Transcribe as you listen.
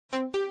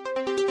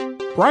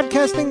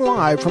Broadcasting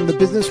live from the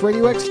Business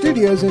Radio X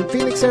studios in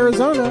Phoenix,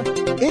 Arizona,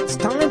 it's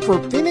time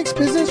for Phoenix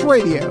Business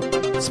Radio,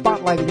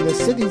 spotlighting the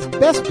city's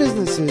best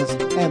businesses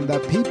and the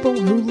people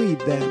who lead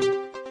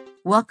them.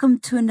 Welcome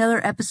to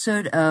another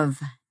episode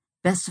of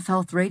Best of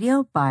Health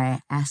Radio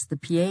by Ask the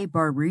PA,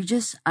 Barb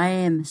Regis. I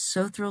am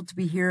so thrilled to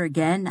be here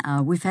again.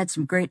 We've had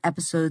some great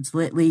episodes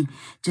lately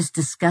just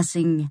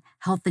discussing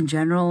health in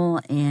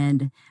general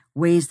and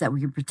ways that we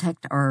can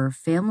protect our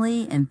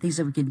family and things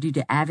that we can do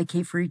to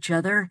advocate for each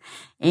other.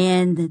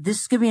 And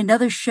this is going to be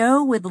another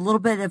show with a little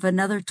bit of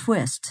another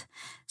twist.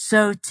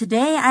 So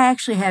today I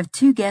actually have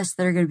two guests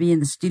that are going to be in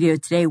the studio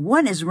today.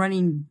 One is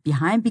running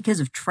behind because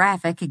of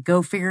traffic.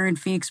 Go figure in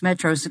Phoenix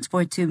Metro,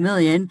 6.2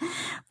 million.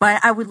 But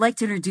I would like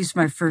to introduce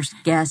my first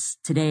guest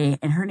today,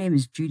 and her name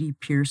is Judy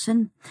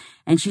Pearson,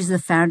 and she's the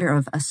founder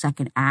of A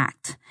Second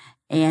Act.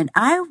 And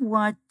I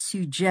want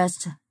to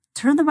just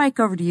turn the mic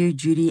over to you,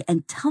 Judy,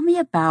 and tell me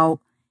about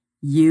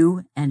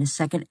you and A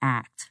Second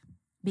Act.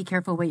 Be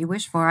careful what you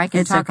wish for. I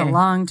can talk okay. a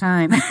long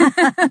time.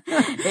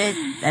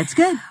 That's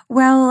good.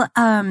 Well,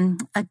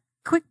 a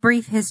quick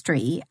brief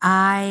history.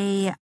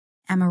 I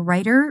am a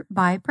writer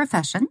by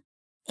profession,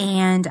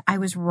 and I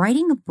was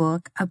writing a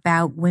book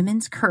about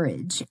women's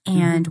courage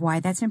and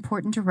why that's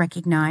important to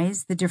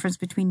recognize the difference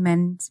between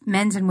men's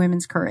and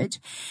women's courage.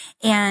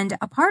 And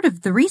a part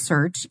of the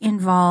research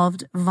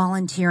involved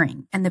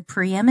volunteering, and the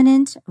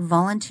preeminent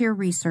volunteer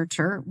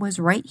researcher was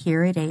right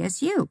here at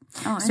ASU.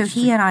 So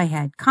he and I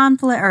had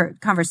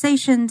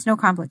conversations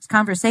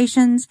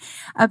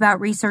about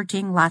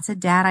researching lots of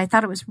data. I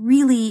thought it was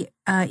really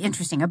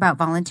interesting about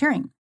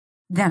volunteering.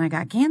 Then I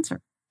got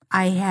cancer.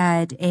 I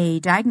had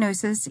a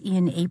diagnosis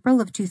in April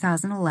of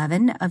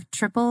 2011 of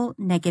triple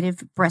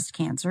negative breast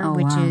cancer,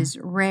 which is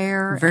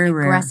rare and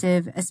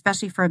aggressive,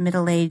 especially for a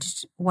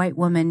middle-aged white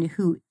woman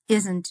who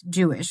isn't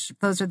Jewish.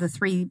 Those are the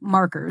three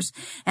markers,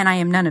 and I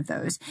am none of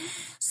those.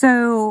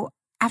 So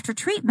after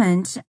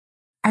treatment,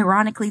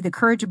 ironically, the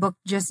Courage book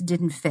just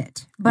didn't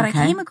fit. But I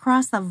came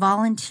across the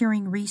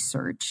volunteering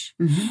research.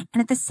 And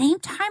at the same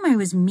time, I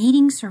was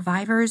meeting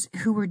survivors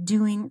who were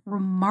doing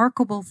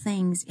remarkable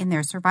things in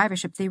their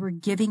survivorship. They were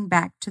giving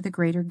back to the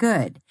greater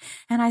good.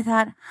 And I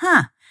thought,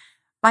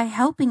 by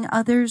helping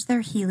others,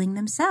 they're healing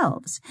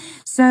themselves.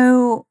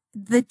 So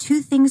the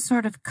two things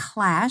sort of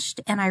clashed,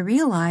 and I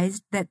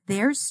realized that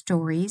their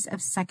stories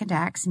of second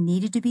acts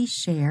needed to be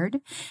shared.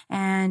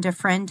 And a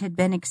friend had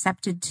been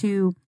accepted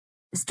to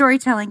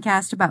storytelling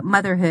cast about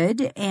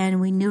motherhood,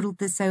 and we noodled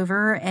this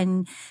over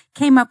and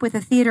came up with a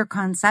theater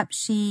concept.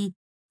 She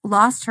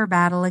lost her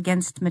battle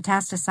against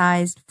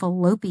metastasized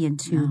fallopian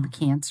tube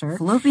cancer.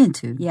 Fallopian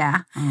tube?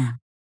 Yeah.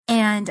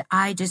 And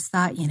I just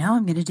thought,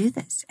 I'm going to do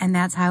this. And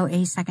that's how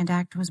A Second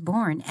Act was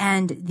born.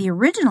 And the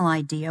original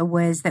idea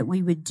was that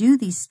we would do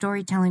these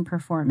storytelling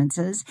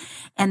performances,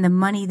 and the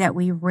money that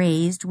we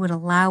raised would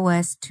allow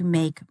us to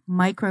make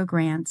micro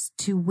grants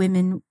to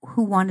women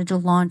who wanted to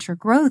launch or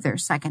grow their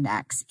second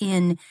acts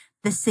in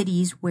the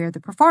cities where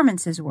the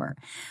performances were.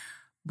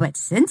 But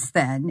since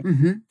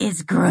then,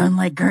 it's grown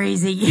like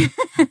crazy.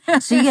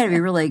 So you got to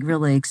be really,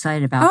 really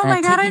excited about that. My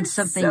God, taking I'm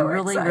something so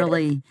really, excited.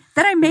 really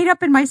that I made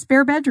up in my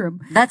spare bedroom.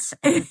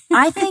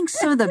 I think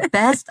some of the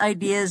best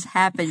ideas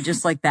happen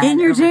just like that. In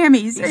your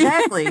jammies.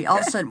 Exactly. All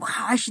of a sudden, wow,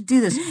 I should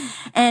do this.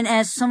 And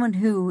as someone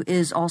who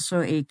is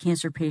also a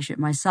cancer patient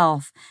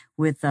myself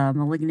with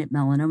malignant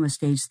melanoma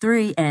stage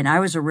 3, and I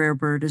was a rare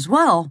bird as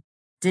well,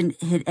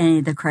 didn't hit any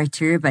of the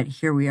criteria, but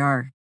here we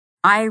are.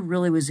 I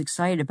really was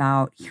excited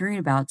about hearing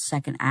about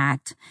Second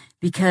Act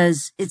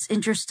because it's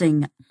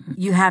interesting.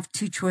 You have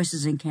two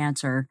choices in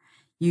cancer.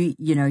 You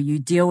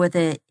deal with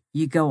it,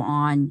 you go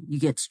on, you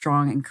get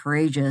strong and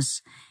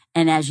courageous.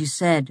 And as you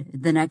said,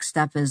 the next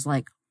step is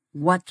like,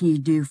 what can you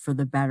do for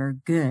the better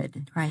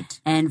good?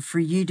 Right. And for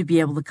you to be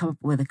able to come up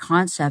with a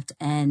concept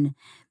and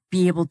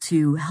be able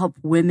to help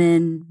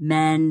women,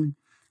 men,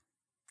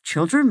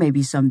 children,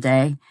 maybe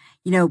someday,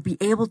 be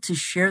able to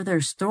share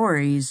their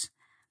stories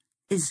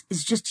is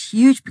just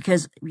huge,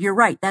 because you're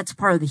right. That's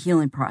part of the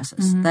healing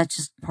process. That's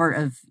just part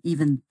of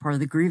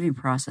the grieving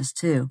process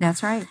too.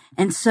 That's right.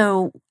 And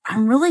so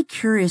I'm really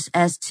curious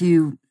as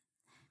to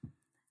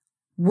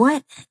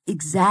what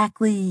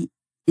exactly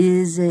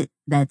is it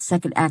that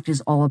Second Act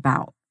is all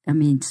about? I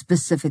mean,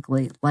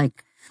 specifically,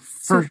 like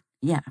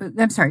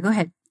I'm sorry. Go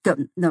ahead.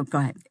 Go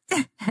ahead.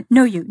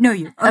 No,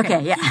 you.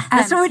 Okay, yeah.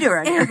 That's what we do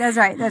right here. That's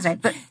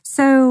right. But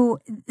so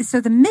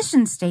the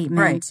mission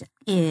statement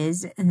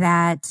is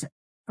that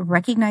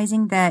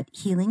recognizing that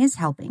healing is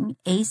helping,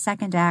 A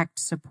Second Act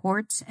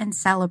supports and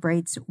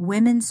celebrates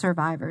women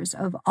survivors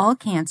of all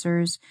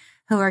cancers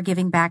who are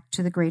giving back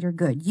to the greater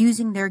good,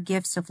 using their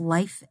gifts of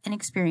life and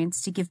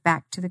experience to give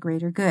back to the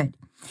greater good.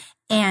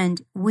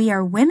 And we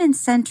are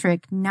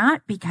women-centric,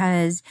 not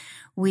because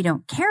we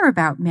don't care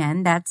about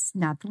men. That's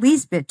not the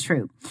least bit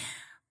true.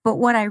 But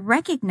what I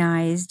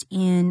recognized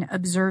in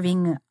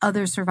observing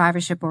other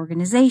survivorship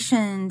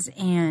organizations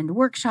and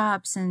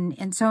workshops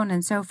and so on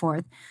and so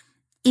forth,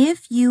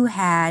 if you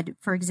had,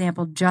 for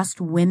example,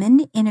 just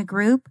women in a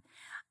group,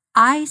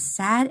 I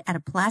sat at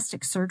a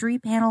plastic surgery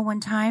panel one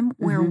time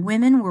where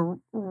women were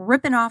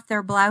ripping off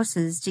their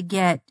blouses to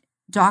get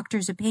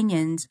doctors'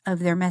 opinions of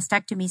their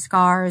mastectomy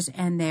scars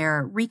and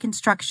their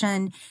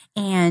reconstruction.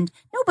 And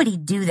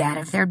nobody'd do that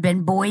if there'd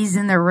been boys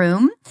in the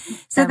room.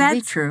 So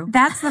That'd be true.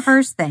 That's the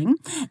first thing.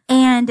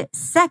 And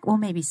well,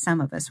 maybe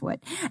some of us would.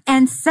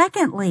 And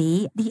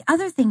secondly, the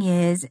other thing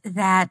is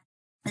that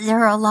there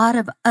are a lot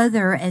of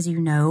other, as you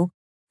know,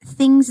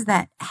 things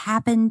that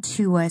happen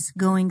to us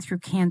going through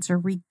cancer,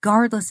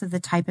 regardless of the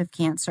type of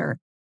cancer.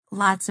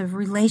 Lots of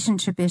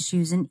relationship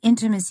issues and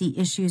intimacy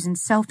issues and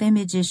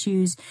self-image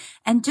issues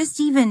and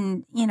just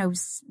even,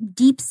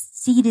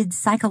 deep-seated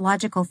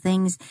psychological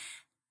things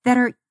that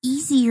are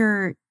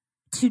easier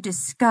to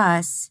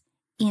discuss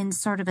in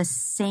sort of a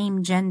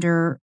same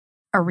gender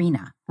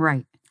arena.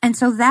 Right. And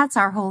so that's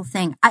our whole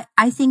thing.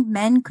 I think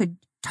men could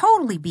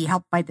totally be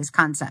helped by this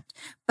concept,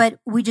 but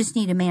we just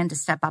need a man to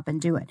step up and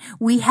do it.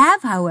 We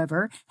have,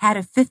 however, had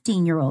a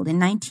 15-year-old in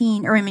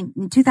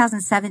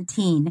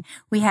 2017,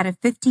 we had a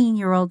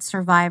 15-year-old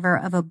survivor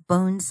of a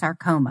bone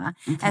sarcoma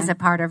as a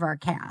part of our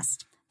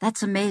cast.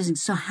 That's amazing.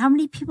 So how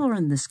many people are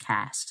in this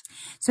cast?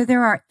 So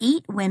there are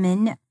 8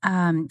 women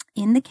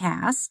in the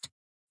cast.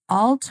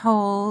 All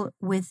told,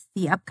 with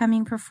the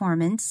upcoming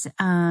performance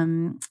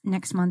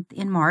next month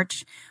in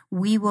March,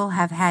 we will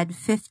have had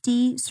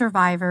 50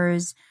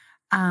 survivors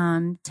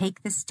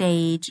take the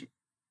stage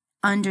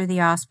under the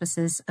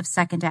auspices of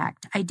Second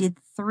Act. I did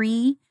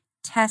 3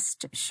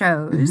 test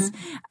shows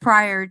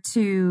prior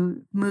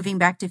to moving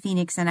back to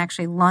Phoenix and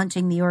actually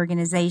launching the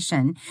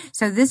organization.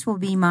 So this will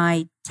be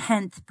my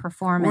 10th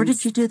performance. Where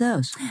did you do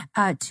those?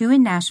 2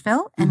 in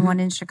Nashville and 1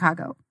 in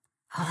Chicago.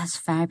 Oh, that's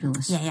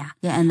fabulous. Yeah.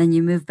 Yeah, and then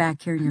you move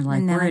back here and you're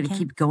like, we're going to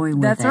keep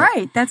going with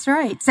it. That's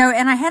right. So,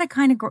 and I had to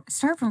kind of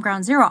start from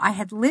ground zero. I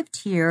had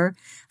lived here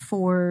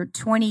for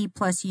 20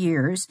 plus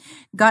years,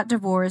 got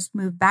divorced,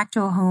 moved back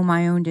to a home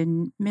I owned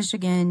in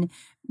Michigan,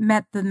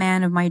 met the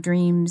man of my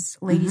dreams.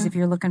 Ladies, if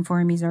you're looking for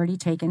him, he's already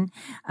taken,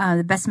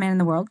 the best man in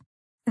the world.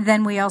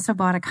 Then we also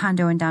bought a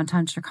condo in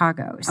downtown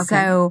Chicago. Okay.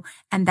 So,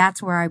 and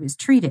that's where I was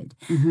treated.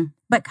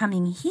 But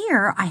coming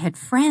here, I had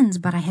friends,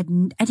 but I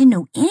didn't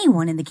know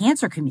anyone in the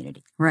cancer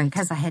community. Right.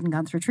 Because I hadn't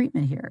gone through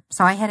treatment here.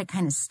 So I had to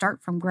kind of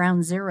start from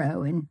ground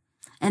zero.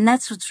 And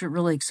that's what's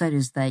really exciting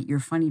is that you're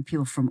finding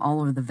people from all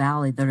over the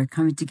valley that are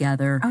coming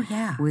together. Oh,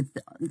 yeah. With,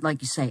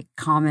 like you say,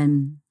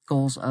 common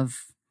goals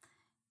of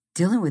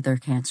dealing with their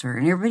cancer.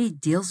 And everybody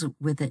deals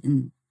with it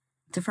in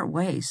different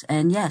ways.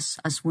 And yes,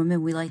 us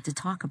women, we like to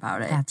talk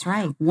about it. That's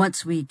right.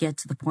 Once we get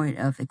to the point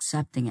of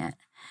accepting it.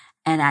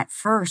 And at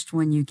first,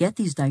 when you get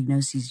these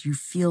diagnoses, you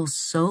feel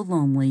so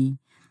lonely.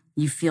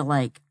 You feel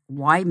like,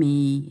 why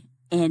me?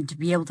 And to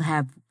be able to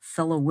have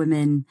fellow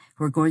women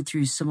who are going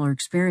through similar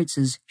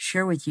experiences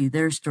share with you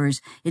their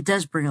stories, it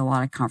does bring a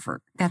lot of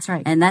comfort. That's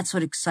right. And that's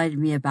what excited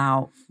me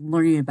about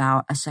learning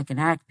about A Second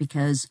Act,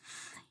 because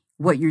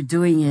what you're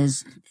doing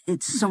is,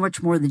 it's so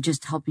much more than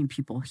just helping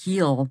people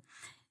heal.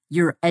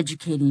 You're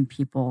educating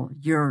people.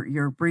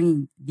 You're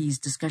bringing these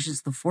discussions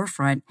to the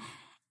forefront.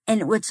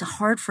 And what's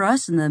hard for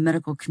us in the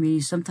medical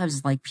community sometimes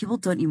is like people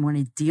don't even want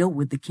to deal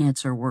with the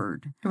cancer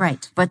word.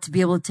 Right. But to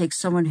be able to take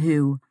someone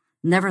who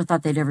never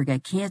thought they'd ever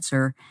get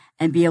cancer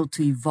and be able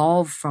to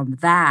evolve from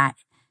that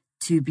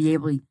to be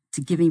able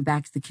to giving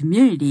back to the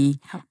community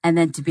and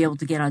then to be able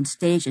to get on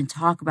stage and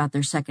talk about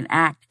their second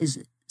act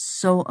is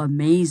so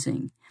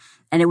amazing.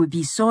 And it would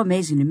be so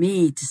amazing to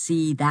me to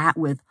see that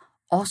with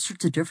all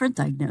sorts of different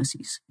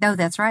diagnoses. No,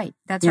 that's right.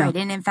 That's right.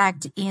 And in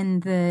fact,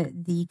 in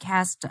the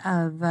cast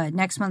of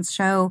next month's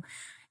show,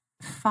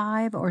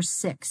 5 or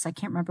 6, I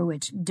can't remember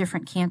which,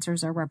 different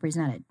cancers are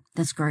represented.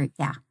 That's great.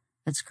 Yeah.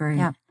 That's great.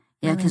 Yeah.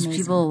 Yeah, because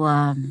people,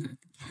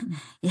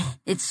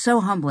 it's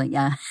so humbling.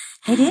 Yeah.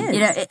 It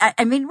is.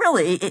 I mean,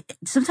 really,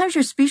 sometimes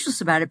you're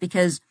speechless about it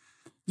because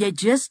you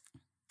just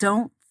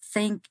don't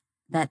think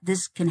that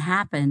this can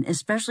happen,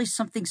 especially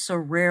something so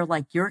rare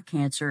like your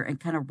cancer and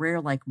kind of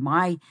rare like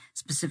my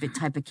specific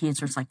type of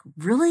cancer. It's like,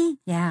 really?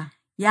 Yeah.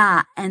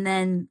 Yeah. And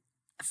then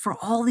for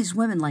all these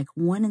women, like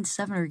 1 in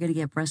 7 are going to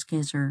get breast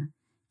cancer,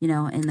 in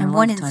their and lifetime.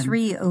 1 in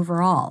 3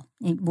 overall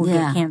will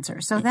get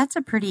cancer. So that's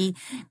a pretty,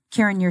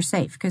 Karen, you're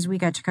safe because we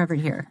got you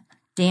covered here.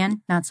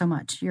 Dan, not so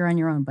much. You're on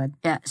your own, bud.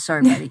 Yeah.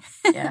 Sorry, buddy.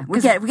 Yeah. We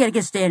got to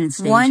get Stan in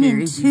stage 1 here.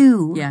 in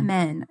 2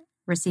 men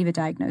receive a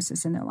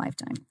diagnosis in their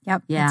lifetime.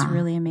 Yep. Yeah. It's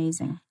really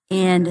amazing.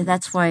 And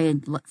that's why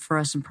for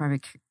us in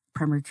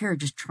primary care,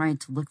 just trying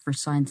to look for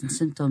signs and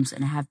symptoms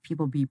and have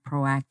people be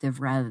proactive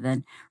rather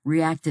than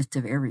reactive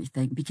to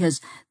everything,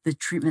 because the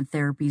treatment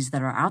therapies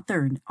that are out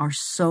there are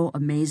so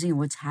amazing.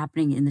 What's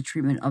happening in the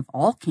treatment of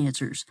all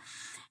cancers.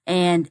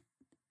 And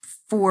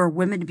for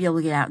women to be able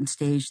to get out on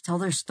stage, tell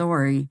their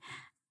story,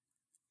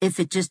 if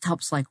it just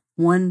helps like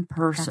one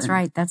person. That's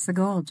right. That's the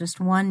goal. Just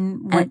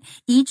one.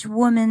 Each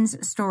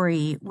woman's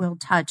story will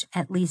touch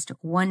at least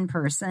one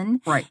person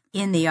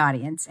in the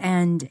audience.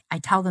 And I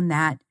tell them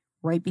that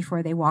right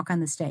before they walk on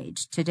the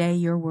stage. Today,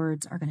 your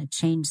words are going to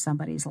change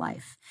somebody's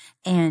life.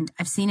 And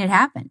I've seen it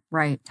happen,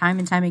 time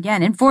and time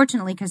again. And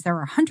fortunately, because there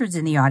are hundreds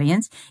in the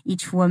audience,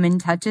 each woman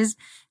touches,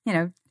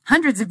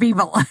 hundreds of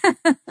people.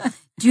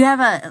 Do you have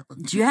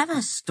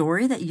a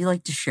story that you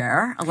like to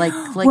share?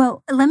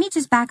 Well, let me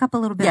just back up a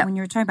little bit when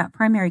you were talking about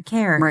primary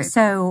care. Right.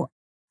 So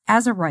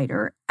as a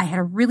writer, I had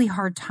a really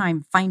hard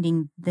time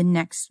finding the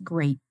next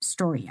great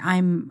story.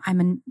 I'm a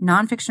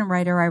nonfiction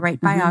writer. I write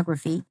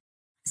biography.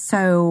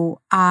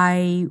 So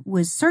I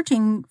was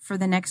searching for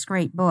the next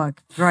great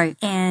book. Right.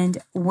 And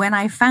when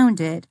I found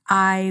it,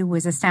 I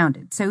was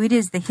astounded. So it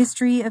is the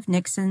history of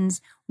Nixon's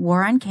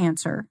war on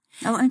cancer,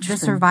 the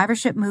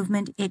survivorship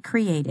movement it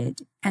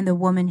created, and the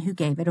woman who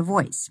gave it a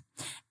voice.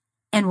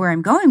 And where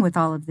I'm going with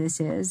all of this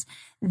is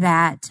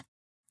that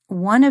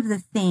one of the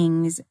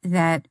things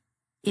that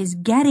is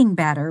getting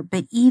better,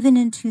 but even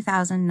in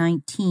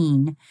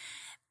 2019,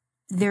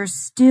 there's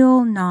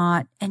still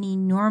not an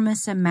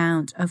enormous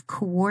amount of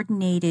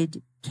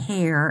coordinated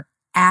care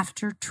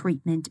after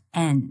treatment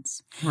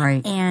ends.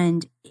 Right.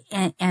 And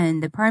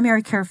the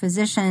primary care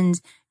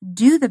physicians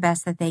do the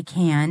best that they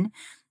can.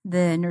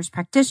 The nurse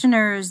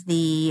practitioners,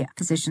 the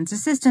physician's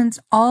assistants,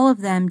 all of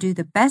them do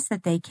the best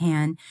that they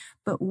can.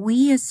 But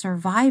we as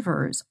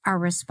survivors are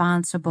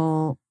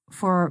responsible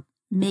for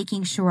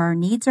making sure our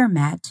needs are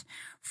met,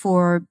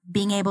 for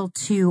being able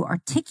to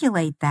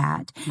articulate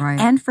that, right,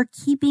 and for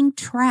keeping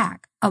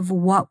track of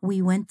what we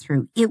went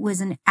through. It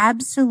was an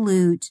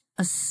absolute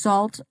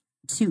assault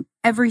to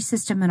every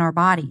system in our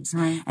bodies.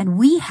 Right. And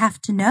we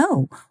have to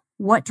know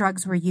what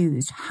drugs were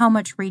used, how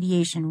much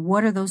radiation,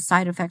 what are those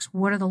side effects,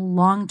 what are the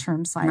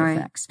long-term side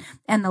effects.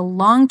 And the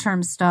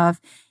long-term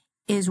stuff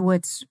is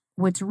what's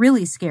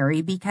really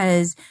scary,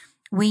 because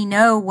we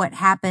know what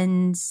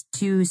happens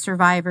to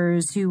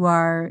survivors who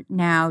are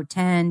now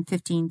 10,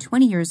 15,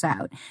 20 years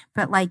out.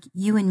 But like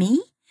you and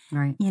me,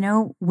 right, you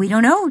know, we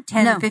don't know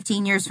 10,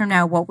 15 years from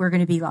now what we're going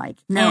to be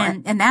like. No,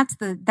 and that's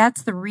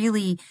the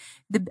really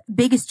the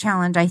biggest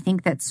challenge I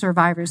think that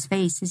survivors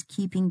face, is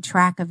keeping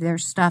track of their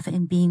stuff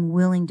and being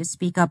willing to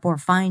speak up or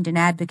find an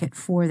advocate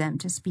for them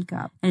to speak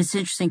up. And it's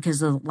interesting because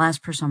the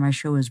last person on my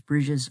show was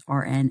Bridges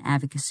RN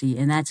Advocacy,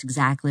 and that's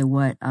exactly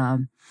what.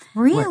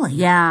 Really?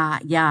 Yeah.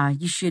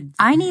 You should.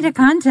 I need a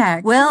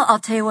contact. Well, I'll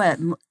tell you what.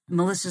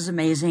 Melissa's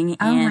amazing.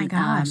 Oh, and, my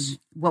gosh.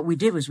 What we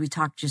did was we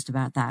talked just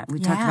about that. We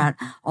talked about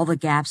all the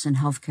gaps in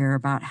healthcare,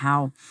 about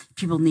how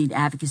people need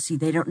advocacy.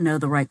 They don't know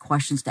the right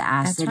questions to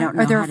ask. They don't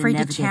know or they're how afraid to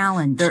navigate. to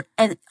challenge.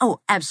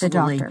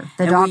 Absolutely.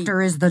 The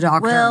doctor is the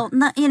doctor. Well,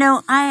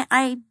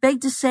 I beg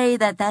to say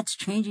that that's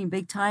changing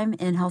big time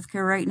in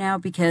healthcare right now,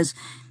 because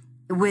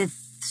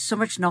with so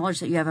much knowledge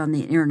that you have on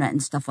the internet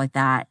and stuff like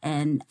that.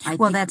 And I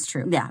think, that's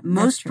true. Yeah.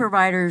 Most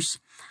providers,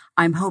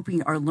 I'm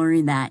hoping, are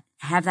learning that,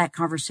 have that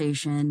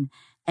conversation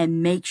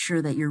and make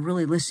sure that you're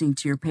really listening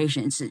to your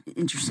patient. It's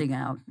interesting.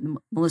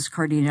 Melissa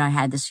Cardine and I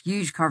had this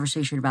huge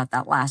conversation about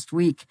that last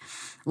week,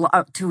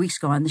 2 weeks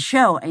ago on the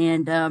show.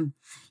 And,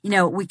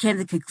 we came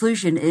to the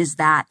conclusion is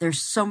that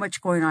there's so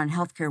much going on in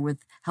healthcare with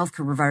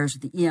healthcare providers,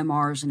 with the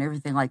EMRs and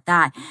everything like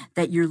that,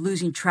 that you're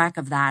losing track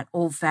of that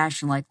old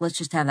fashioned, like, let's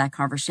just have that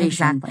conversation,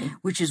 exactly,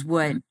 which is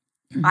what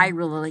I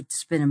really like to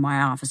spin in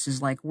my office,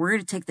 is like, we're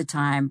going to take the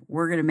time.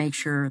 We're going to make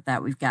sure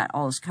that we've got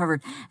all this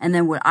covered. And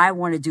then what I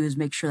want to do is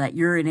make sure that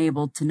you're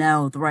enabled to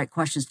know the right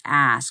questions to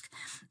ask.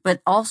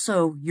 But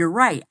also, you're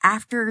right.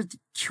 After the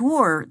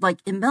cure,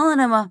 like in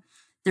melanoma,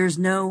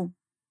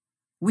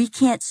 we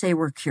can't say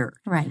we're cured.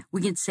 Right.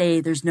 We can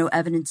say there's no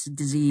evidence of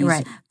disease,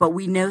 right, but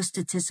we know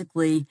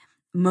statistically,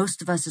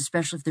 most of us,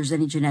 especially if there's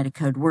any genetic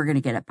code, we're going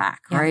to get it back,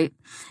 right?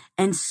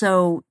 And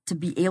so to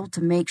be able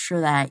to make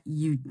sure that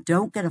you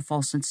don't get a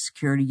false sense of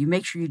security, you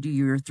make sure you do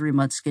your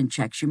 3-month skin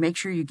checks, you make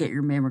sure you get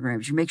your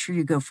mammograms, you make sure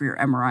you go for your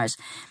MRIs,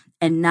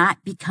 and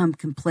not become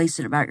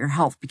complacent about your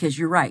health, because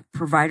you're right.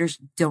 Providers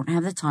don't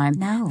have the time.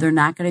 No. They're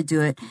not going to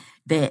do it.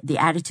 The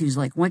attitude is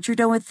like, once you're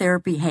done with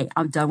therapy, hey,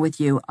 I'm done with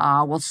you.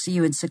 We'll see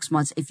you in 6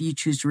 months if you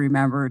choose to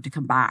remember to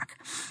come back.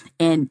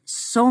 And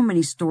so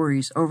many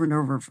stories over and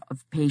over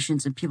of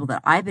patients and people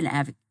that I've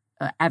been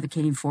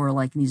advocating for,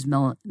 like in these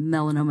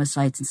melanoma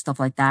sites and stuff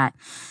like that.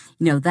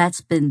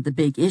 That's been the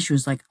big issue,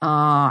 is like,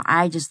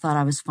 I just thought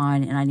I was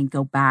fine and I didn't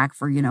go back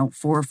for, 4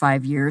 or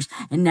 5 years.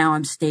 And now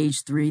I'm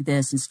stage 3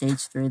 this and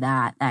stage 3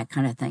 that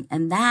kind of thing.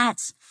 And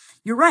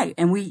you're right.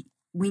 And we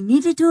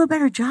need to do a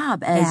better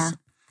job as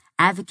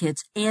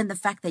advocates. And the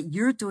fact that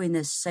you're doing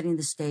this, setting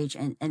the stage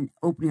and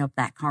opening up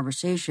that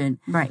conversation,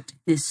 right,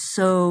 is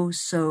so,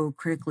 so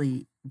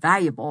critically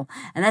valuable.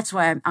 And that's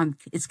why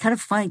it's kind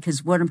of funny,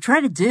 because what I'm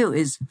trying to do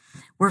is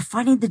we're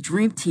finding the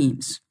dream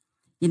teams,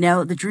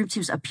 the dream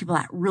teams of people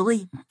that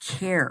really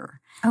care.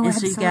 Oh, and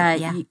absolutely.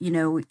 So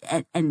you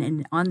got,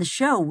 and on the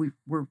show,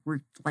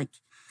 we're like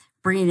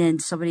bringing in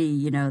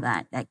somebody,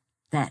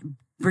 that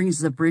brings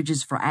the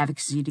Bridges for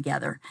Advocacy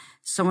together.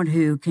 Someone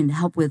who can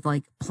help with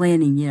like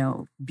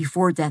planning,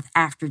 before death,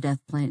 after death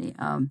planning.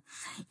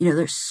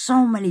 There's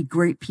so many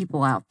great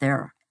people out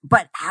there.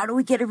 But how do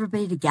we get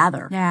everybody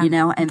together? Yeah,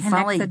 and connect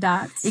finally the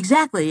dots.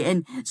 Exactly.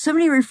 And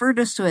somebody referred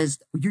us to as,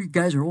 you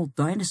guys are old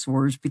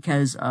dinosaurs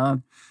because,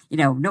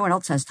 no one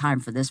else has time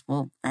for this.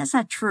 Well, that's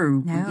not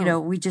true. No.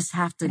 We just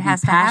have to be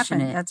has passionate.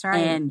 to happen. That's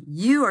right. And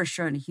you are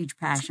showing a huge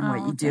passion in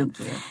what you do.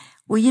 Thank you.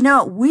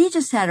 Well, we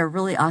just had a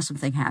really awesome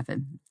thing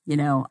happen.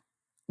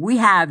 We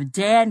have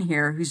Dan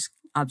here who's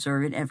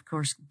observant, and of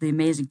course, the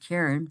amazing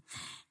Karen.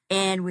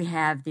 And we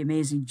have the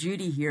amazing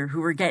Judy here who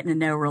we're getting to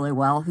know really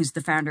well, who's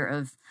the founder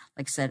of,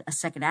 like I said, A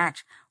Second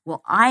Act.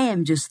 Well, I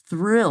am just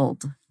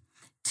thrilled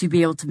to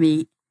be able to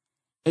meet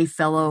a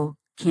fellow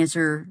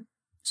cancer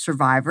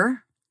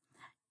survivor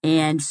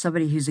and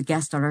somebody who's a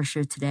guest on our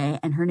show today.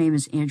 And her name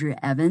is Andrea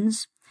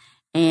Evans.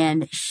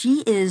 And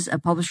she is a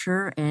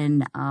publisher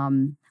and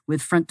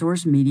with Front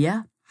Doors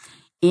Media.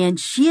 And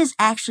she is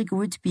actually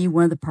going to be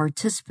one of the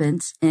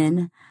participants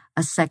in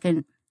A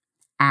Second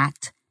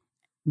Act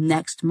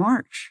next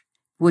March,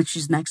 which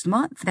is next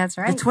month. That's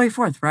right. The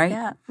 24th, right?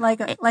 Yeah. Like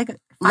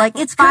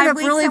it's coming up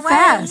really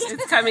fast.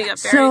 It's coming up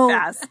very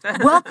fast.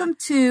 Welcome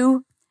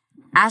to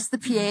Ask the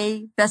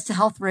PA, Best of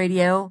Health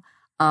Radio.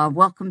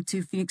 Welcome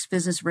to Phoenix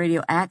Business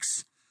Radio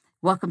X.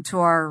 Welcome to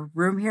our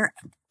room here.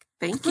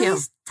 Thank you.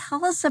 Please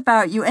tell us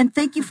about you, and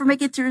thank you for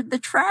making it through the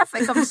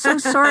traffic. I'm so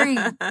sorry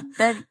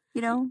that,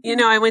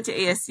 I went to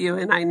ASU,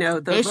 and I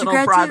know the ASU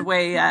little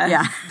Broadway,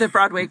 the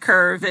Broadway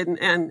curve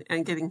and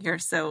getting here.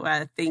 So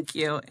thank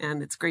you,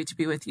 and it's great to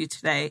be with you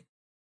today.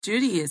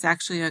 Judy is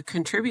actually a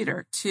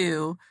contributor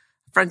to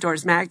Front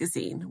Doors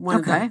Magazine,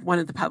 one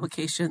of the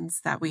publications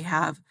that we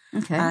have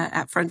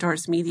at Front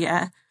Doors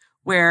Media,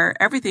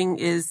 where everything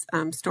is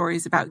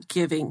stories about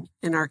giving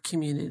in our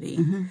community.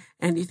 Mm-hmm.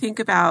 And you think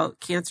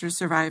about cancer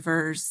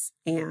survivors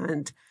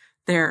and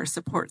their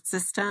support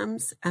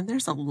systems, and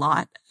there's a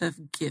lot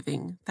of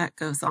giving that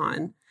goes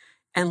on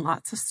and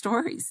lots of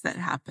stories that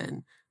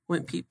happen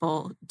when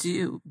people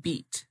do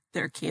beat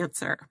their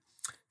cancer.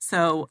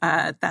 So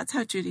that's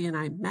how Judy and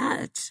I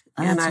met.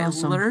 And I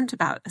learned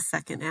about A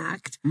Second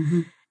Act.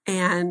 Mm-hmm.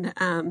 And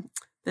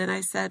then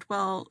I said,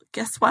 well,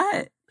 guess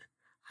what?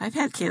 I've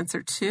had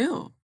cancer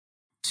too.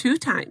 2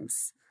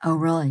 times. Oh,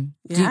 really?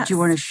 Yes. Do you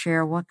want to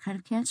share what kind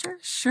of cancer?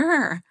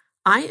 Sure.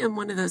 I am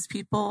one of those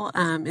people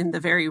in the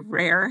very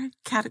rare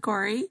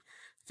category,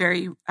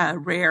 very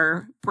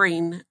rare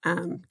brain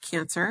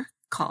cancer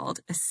called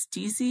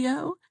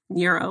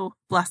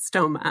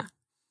esthesioneuroblastoma.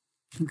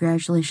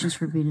 Congratulations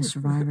for being a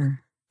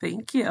survivor.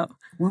 Thank you.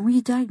 When were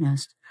you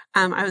diagnosed?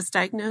 I was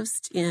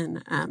diagnosed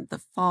in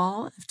the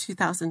fall of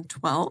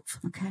 2012.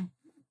 Okay.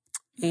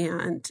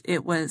 And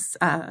it was...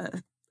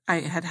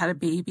 I had had a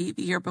baby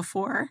the year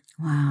before.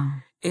 Wow.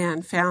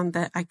 And found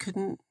that I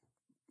couldn't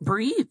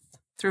breathe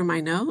through my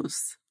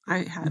nose. I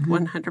had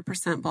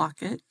 100%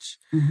 blockage.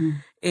 Mm-hmm.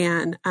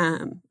 And,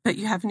 but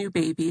you have a new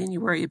baby and you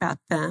worry about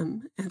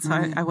them. And so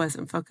I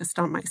wasn't focused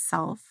on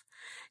myself.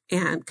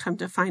 And come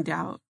to find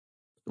out,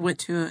 went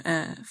to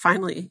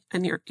finally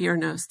an ear,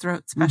 nose,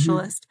 throat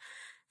specialist.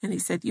 Mm-hmm. And he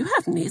said, you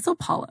have nasal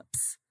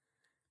polyps.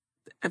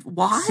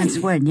 Why? Since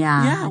when?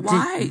 Yeah. Yeah.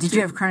 Why? Did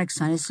you have chronic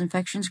sinus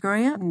infections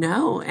growing up?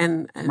 No.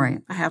 And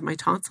right. I have my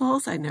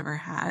tonsils. I never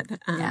had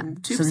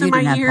tubes in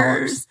my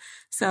ears.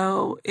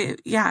 So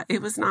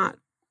it was not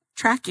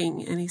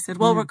tracking. And he said,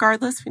 well,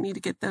 regardless, we need to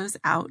get those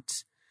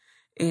out.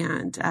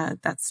 And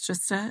that's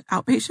just an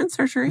outpatient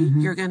surgery.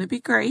 Mm-hmm. You're going to be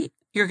great.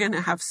 You're going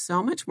to have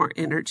so much more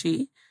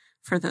energy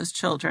for those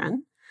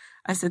children.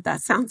 I said,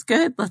 that sounds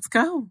good. Let's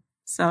go.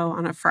 So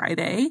on a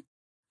Friday,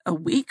 a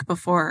week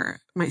before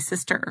my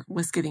sister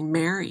was getting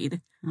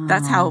married.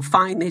 That's how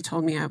fine they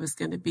told me I was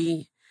going to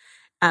be.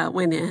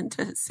 Went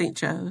into St.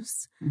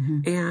 Joe's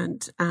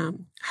and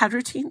had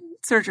routine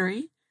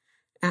surgery,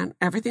 and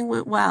everything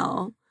went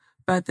well.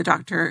 But the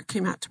doctor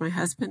came out to my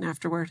husband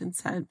afterward and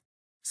said,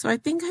 so I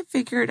think I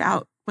figured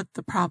out what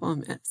the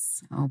problem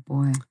is. Oh,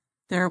 boy.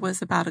 There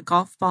was about a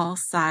golf ball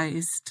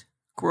sized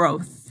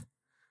growth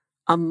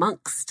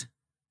amongst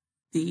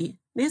the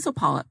nasal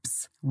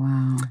polyps.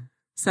 Wow.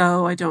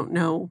 So I don't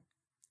know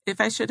if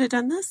I should have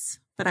done this,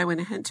 but I went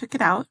ahead and took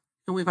it out,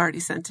 and we've already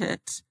sent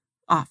it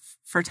off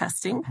for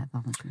testing.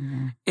 Pathology,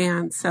 yeah.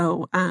 And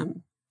so,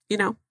 do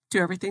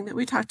everything that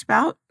we talked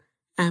about,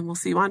 and we'll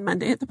see you on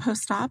Monday at the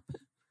post-op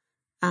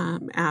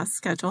as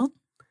scheduled.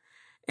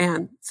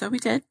 And so we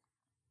did.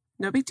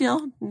 No big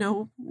deal.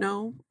 No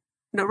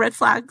red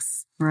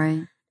flags.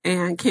 Right.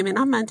 And came in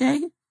on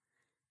Monday,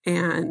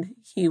 and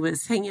he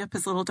was hanging up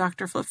his little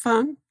doctor flip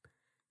phone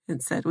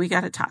and said, we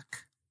got to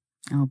talk.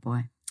 Oh,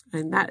 boy.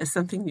 And that is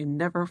something you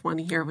never want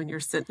to hear when you're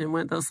sitting in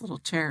one of those little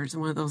chairs in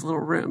one of those little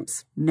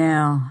rooms.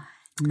 No,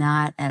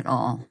 not at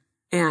all.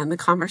 And the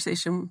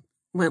conversation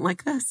went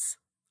like this.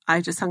 I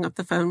just hung up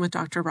the phone with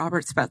Dr.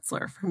 Robert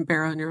Spetzler from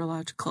Barrow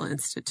Neurological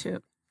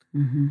Institute.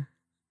 Mm-hmm.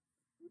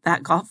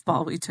 That golf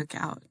ball we took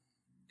out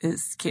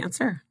is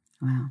cancer.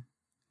 Wow.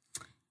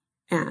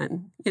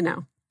 And,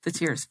 the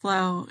tears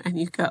flow and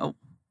you go,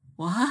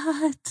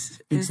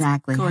 what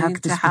exactly is going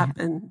to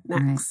happen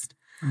next?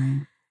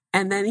 Right.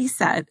 And then he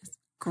said,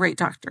 great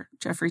doctor,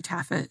 Jeffrey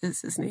Taffet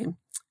is his name,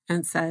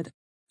 and said,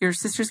 your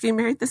sister's getting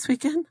married this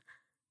weekend?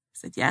 I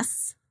said,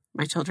 yes,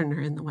 my children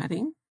are in the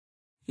wedding.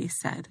 He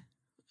said,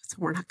 so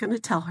we're not going to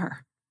tell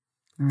her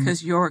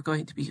because you're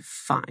going to be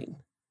fine.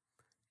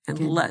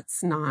 And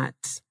let's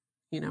not,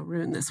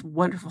 ruin this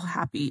wonderful,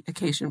 happy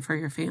occasion for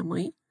your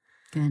family.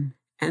 Good.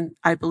 And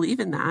I believe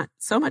in that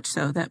so much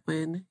so that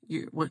when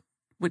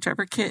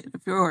whichever kid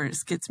of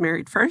yours gets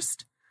married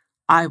first,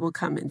 I will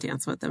come and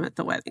dance with them at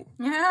the wedding.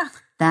 Yeah.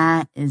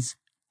 That is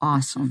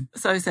awesome.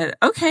 So I said,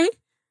 okay,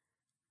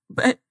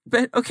 but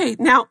okay,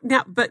 now,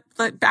 but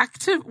like, back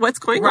to what's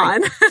going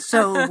on.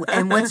 So,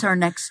 and what's our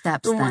next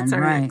steps then? What's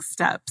our next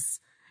steps?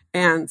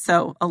 And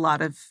so a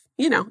lot of,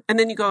 and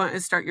then you go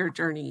and start your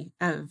journey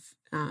of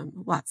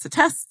lots of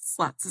tests,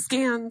 lots of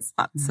scans,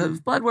 lots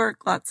of blood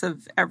work, lots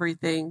of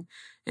everything.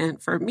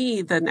 And for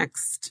me, the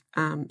next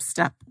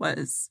step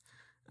was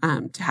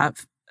to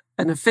have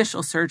an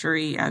official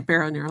surgery at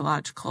Barrow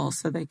Neurological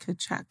so they could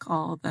check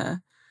all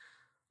the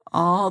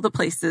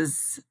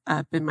places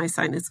up in my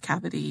sinus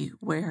cavity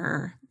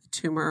where the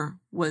tumor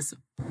was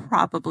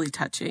probably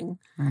touching,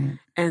 right,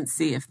 and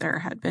see if there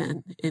had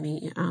been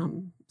any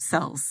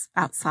cells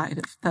outside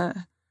of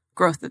the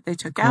growth that they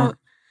took out,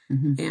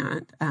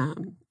 and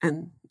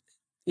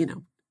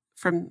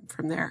from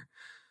there.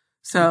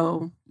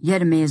 So you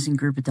had an amazing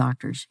group of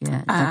doctors.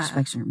 Yeah, Dr.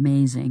 Spexer,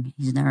 amazing.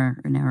 He's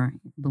never, I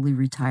believe,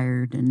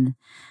 retired, and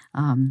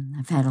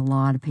I've had a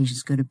lot of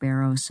patients go to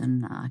Barrows,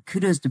 and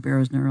kudos to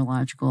Barrows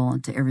Neurological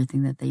and to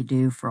everything that they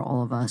do for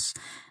all of us.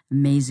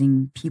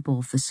 Amazing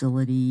people,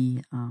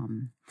 facility.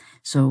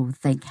 So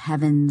thank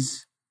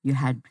heavens you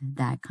had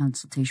that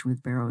consultation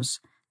with Barrows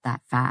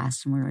that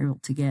fast, and we were able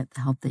to get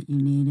the help that you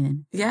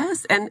needed.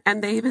 Yes,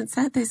 and they even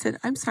said,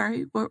 I'm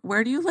sorry,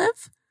 where do you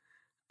live?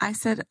 I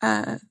said,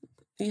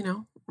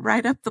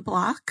 right up the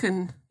block.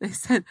 And they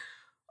said,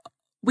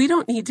 we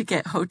don't need to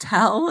get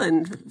hotel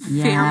and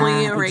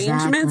family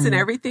arrangements and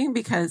everything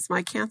because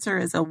my cancer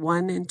is a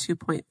 1 in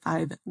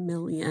 2.5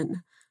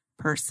 million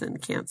person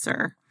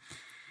cancer.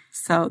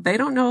 So they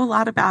don't know a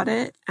lot about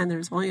it. And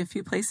there's only a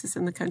few places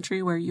in the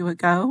country where you would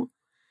go.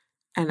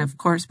 And of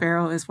course,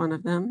 Barrow is one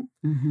of them.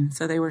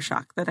 So they were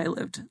shocked that I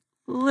lived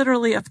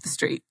literally up the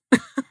street.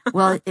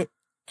 Well,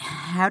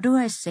 how do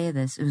I say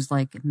this? It was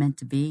like meant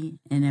to be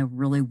in a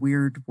really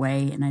weird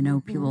way. And I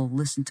know people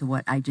listen to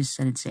what I just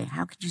said and say,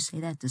 how could you say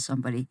that to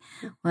somebody?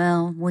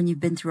 Well, when you've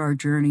been through our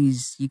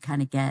journeys, you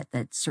kind of get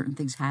that certain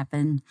things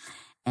happen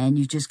and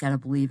you just got to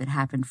believe it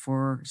happened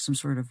for some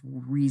sort of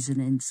reason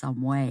in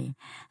some way.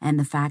 And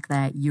the fact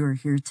that you're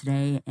here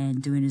today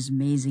and doing as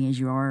amazing as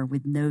you are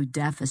with no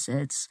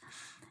deficits,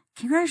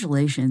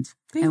 congratulations.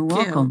 Thank and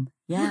welcome.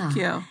 You. Yeah. Thank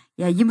you.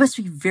 Yeah, you must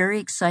be very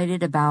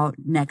excited about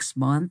next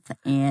month.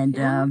 And,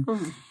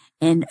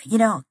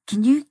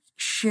 can you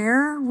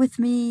share with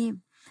me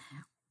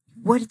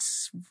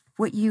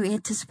what you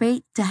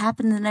anticipate to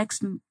happen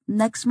the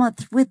next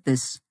month with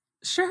this?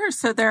 Sure.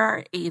 So there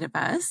are 8 of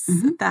us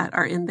that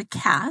are in the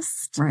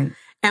cast. Right.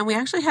 And we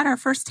actually had our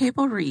first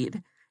table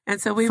read.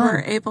 And so we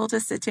were able to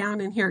sit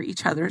down and hear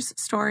each other's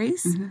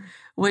stories,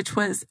 which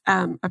was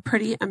a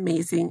pretty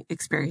amazing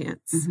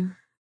experience.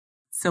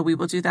 So we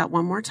will do that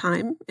one more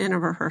time in a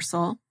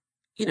rehearsal.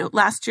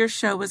 Last year's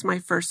show was my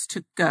first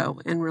to go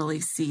and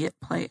really see it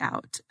play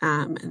out.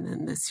 And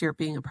then this year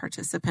being a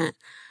participant,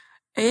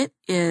 it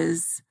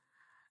is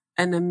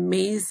an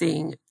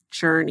amazing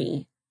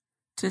journey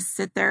to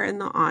sit there in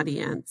the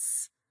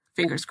audience.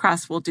 Fingers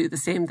crossed we'll do the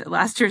same that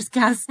last year's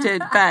cast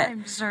did. But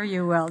I'm sure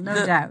you will,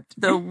 no doubt.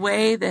 The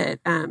way that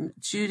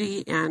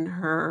Judy and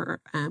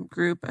her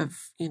group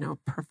of,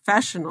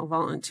 professional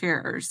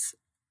volunteers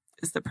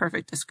is the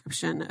perfect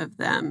description of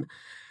them,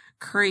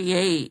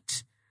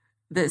 create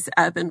this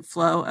ebb and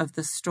flow of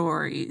the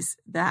stories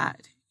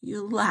that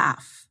you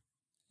laugh,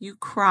 you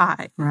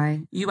cry,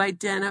 right? You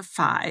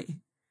identify,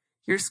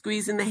 you're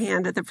squeezing the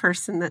hand of the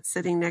person that's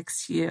sitting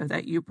next to you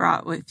that you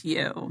brought with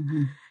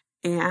you.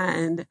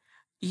 And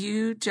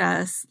you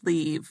just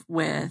leave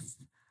with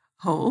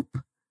hope,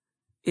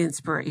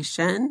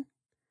 inspiration.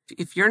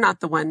 If you're not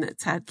the one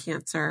that's had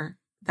cancer,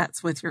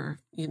 that's with your,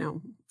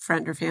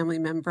 friend or family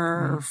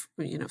member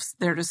or,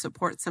 there to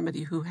support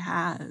somebody who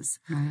has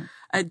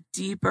a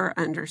deeper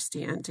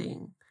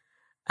understanding,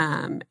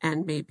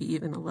 and maybe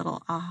even a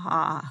little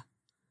aha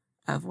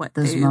of what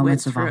those they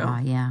moments went through. Of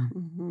aha, yeah.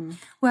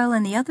 Well,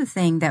 and the other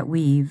thing that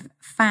we've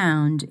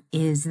found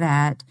is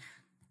that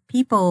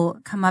people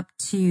come up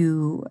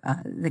to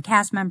the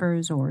cast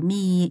members or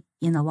me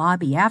in the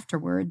lobby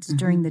afterwards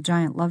during the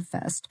Giant Love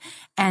Fest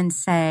and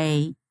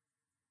say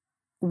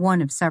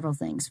one of several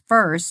things.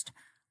 First,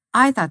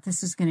 I thought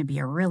this was going to be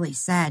a really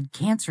sad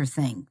cancer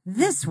thing.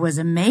 This was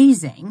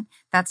amazing.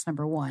 That's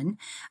number one.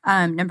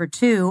 Number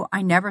two,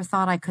 I never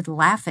thought I could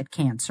laugh at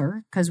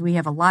cancer because we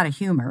have a lot of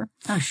humor.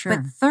 Oh, sure.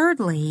 But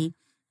thirdly,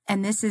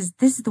 and this is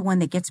the one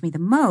that gets me the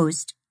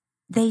most,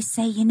 they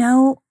say,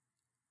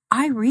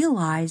 I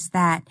realize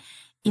that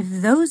if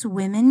those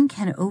women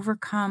can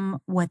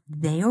overcome what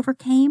they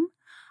overcame,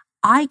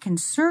 I can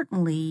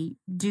certainly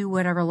do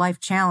whatever life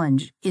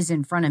challenge is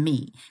in front of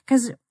me,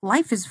 because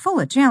life is full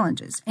of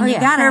challenges. And you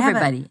gotta have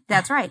everybody.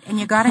 That's right. And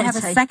you got to have a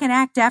second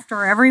act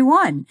after every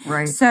one.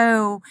 Right.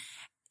 So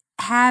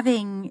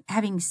having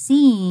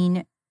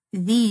seen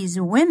these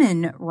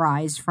women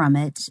rise from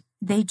it,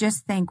 they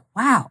just think,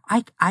 wow,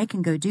 I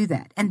can go do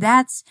that. And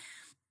that's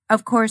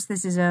of course,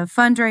 this is a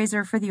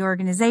fundraiser for the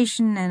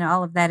organization and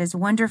all of that is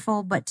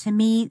wonderful. But to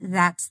me,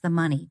 that's the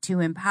money, to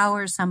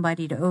empower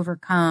somebody to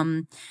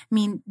overcome. I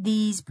mean,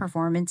 these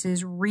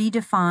performances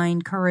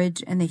redefine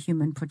courage and the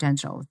human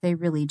potential. They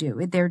really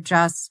do. They're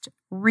just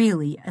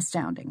really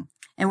astounding.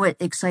 And what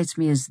excites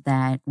me is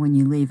that when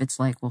you leave, it's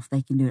like, well, if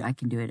they can do it, I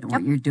can do it. And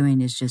what you're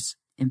doing is just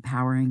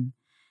empowering.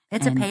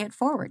 It's a pay it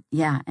forward.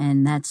 Yeah.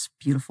 And that's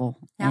beautiful.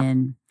 Yep.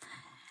 And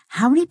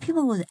how many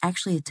people would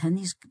actually attend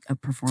these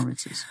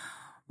performances?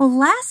 Well,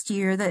 last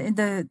year,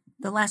 the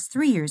last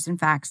 3 years, in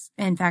fact,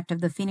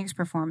 of the Phoenix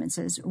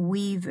performances,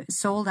 we've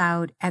sold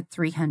out at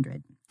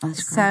 300.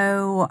 That's great.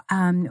 So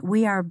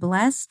we are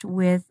blessed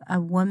with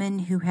a woman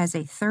who has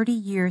a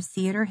 30-year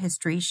theater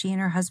history. She and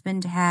her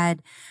husband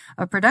had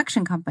a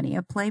production company,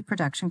 a play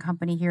production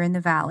company here in the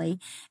Valley.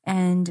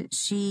 And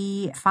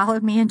she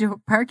followed me into a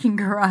parking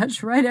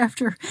garage right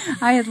after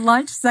I had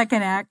launched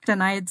second act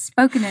and I had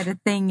spoken at a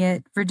thing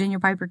at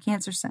Virginia Piper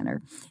Cancer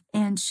Center.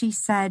 And she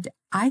said,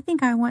 I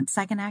think I want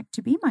second act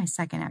to be my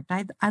second act.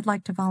 I'd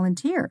like to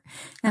volunteer.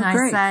 And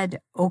I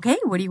said, okay,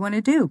 what do you want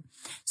to do?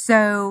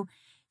 So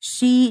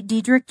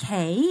Deidre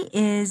Kay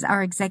is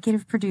our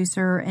executive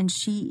producer and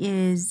she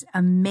is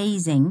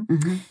amazing.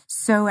 Mm-hmm.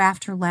 So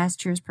after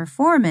last year's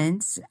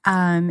performance,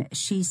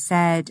 she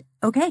said,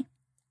 okay,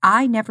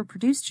 I never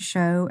produced a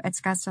show at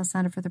Scottsdale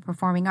Center for the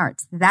Performing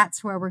Arts.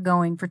 That's where we're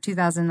going for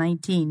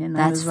 2019. And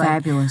that's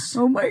fabulous.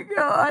 Oh my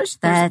gosh.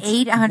 That's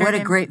 850 what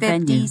a great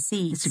venue.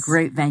 seats. It's a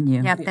great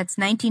venue. Yep. That's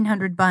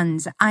 1,900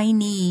 buns. I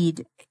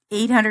need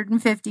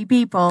 850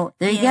 people.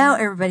 There you go,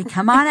 everybody.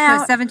 Come on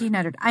out.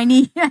 1,700. I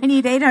need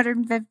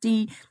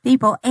 850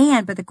 people.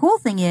 But the cool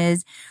thing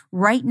is,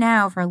 right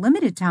now, for a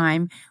limited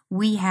time,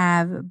 we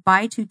have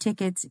buy 2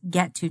 tickets,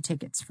 get 2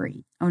 tickets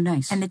free. Oh,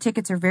 nice. And the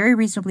tickets are very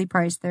reasonably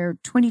priced. They're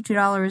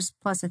 $22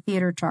 plus a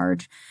theater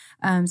charge.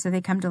 So they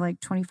come to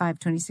like $25,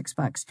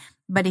 $26.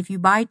 But if you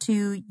buy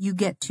 2, you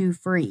get 2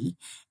 free.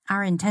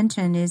 Our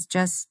intention is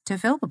just to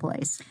fill the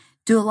place.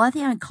 Do a lot of the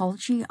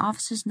oncology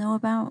offices know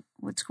about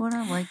what's going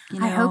on? Like,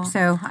 I hope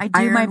so. I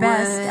do my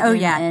best. Ironwood Oh,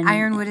 yeah. and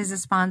Ironwood is a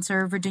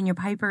sponsor. Virginia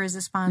Piper is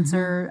a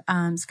sponsor.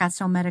 Mm-hmm.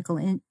 Scottsdale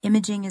Medical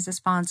Imaging is a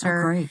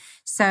sponsor. Oh, great.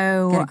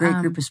 So, got a great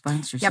group of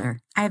sponsors there.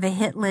 I have a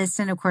hit list,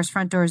 and of course,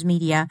 Front Doors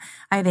Media.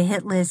 I have a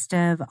hit list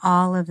of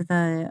all of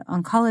the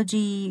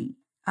oncology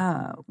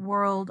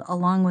world,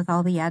 along with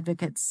all the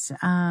advocates,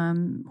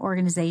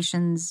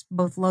 organizations,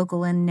 both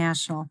local and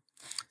national.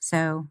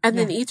 So, and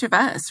then each of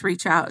us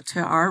reach out to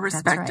our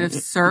respective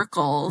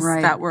circles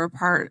that were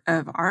part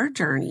of our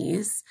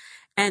journeys.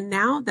 And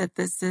now that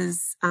this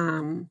is,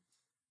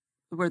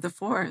 we're the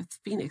 4th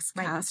Phoenix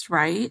cast,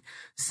 right?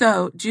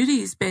 So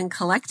Judy's been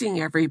collecting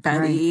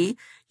everybody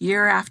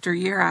year after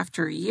year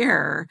after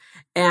year.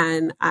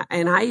 And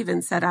I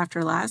even said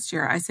after last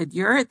year, I said,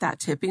 you're at that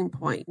tipping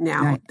point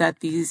now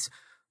that these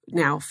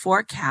now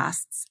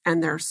forecasts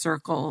and their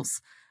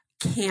circles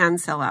can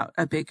sell out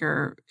a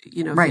bigger,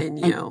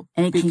 venue.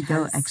 And it can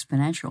go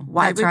exponential.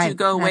 Why would you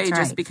go away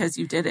just because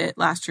you did it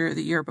last year or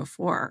the year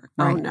before?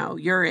 Right. Oh, no,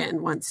 you're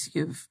in once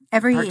you've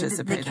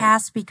participated. The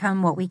casts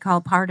become what we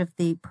call part of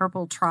the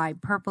purple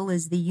tribe. Purple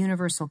is the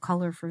universal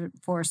color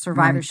for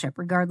survivorship,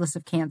 regardless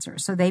of cancer.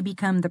 So they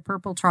become the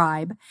purple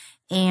tribe.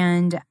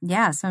 And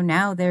so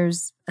now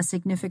there's a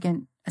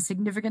significant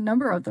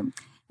number of them.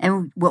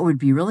 And what would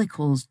be really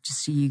cool is to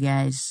see you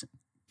guys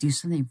do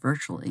something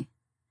virtually.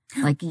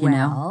 Like, you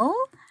know,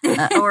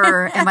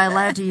 or am I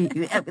allowed to?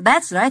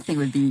 That's what I think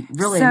would be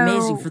really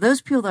amazing for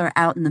those people that are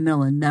out in the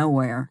middle of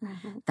nowhere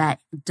that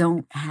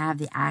don't have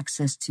the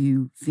access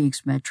to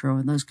Phoenix Metro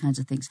and those kinds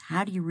of things.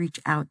 How do you reach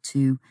out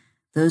to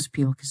those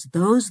people? Because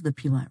those are the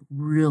people that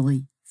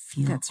really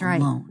feel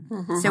alone.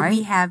 Mm-hmm. So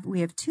we have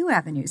 2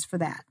 avenues for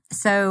that.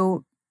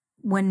 So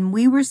when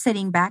we were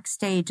sitting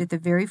backstage at the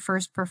very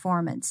first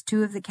performance,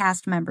 2 of the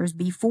cast members,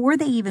 before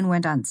they even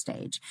went on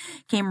stage,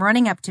 came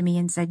running up to me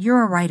and said,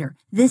 "You're a writer.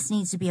 This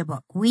needs to be a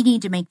book. We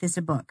need to make this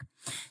a book."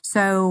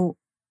 So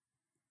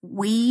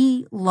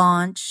we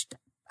launched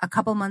a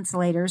couple months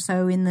later,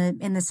 so in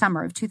the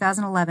summer of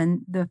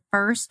 2011, the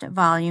first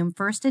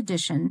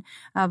edition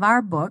of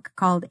our book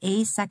called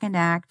A Second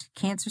Act,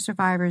 Cancer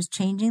Survivors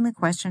Changing the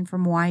Question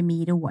from Why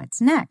Me to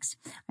What's Next.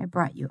 I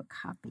brought you a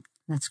copy.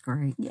 That's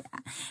great. Yeah.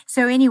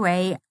 So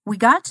anyway, we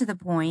got to the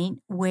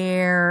point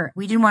where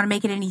we didn't want to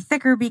make it any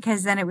thicker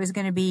because then it was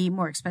going to be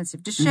more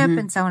expensive to ship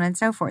and so on and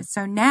so forth.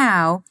 So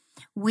now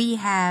we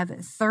have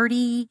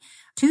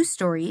 32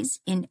 stories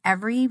in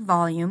every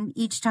volume.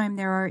 Each time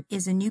there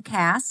is a new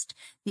cast.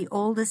 The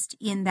oldest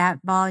in that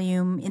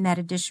volume, in that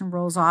edition,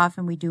 rolls off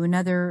and we do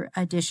another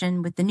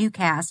edition with the new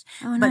cast.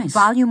 Oh, but nice.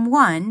 volume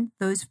 1,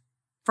 those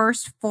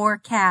first 4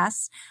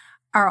 casts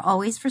are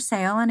always for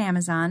sale on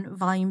Amazon.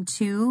 Volume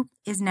 2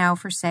 is now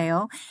for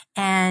sale.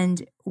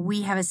 And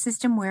we have a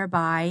system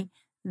whereby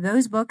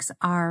those books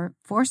are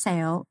for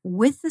sale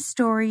with the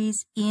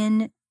stories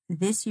in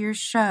this year's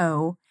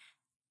show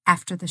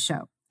after the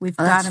show. We've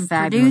got them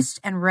produced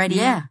and ready.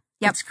 Yeah.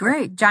 Yep. It's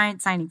great.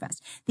 Giant signing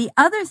fest. The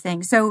other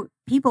thing, so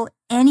people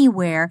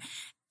anywhere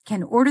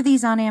can order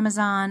these on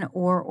Amazon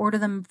or order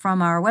them from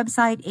our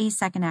website,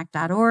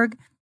 asecondact.org,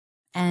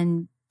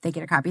 and they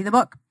get a copy of the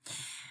book.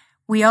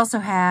 We also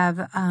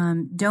have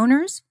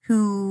donors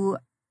who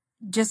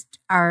just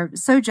are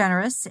so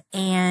generous,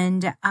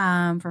 and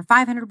for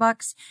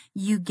 $500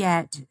 you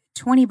get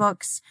 20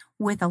 books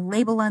with a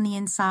label on the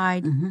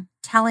inside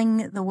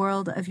telling the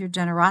world of your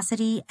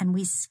generosity, and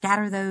we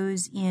scatter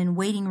those in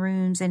waiting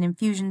rooms and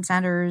infusion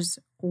centers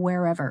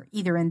wherever,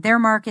 either in their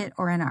market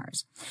or in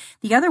ours.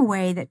 The other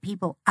way that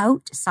people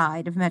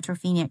outside of Metro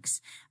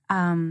Phoenix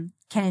can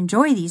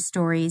enjoy these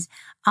stories,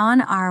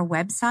 on our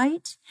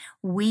website,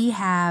 we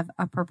have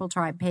a Purple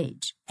Tribe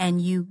page,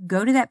 and you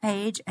go to that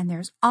page and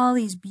there's all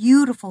these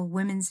beautiful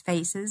women's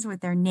faces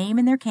with their name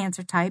and their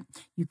cancer type.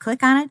 You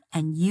click on it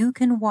and you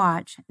can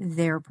watch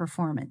their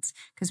performance,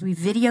 because we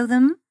video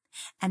them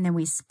and then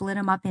we split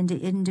them up into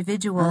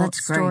individual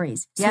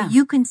stories. So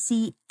you can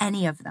see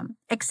any of them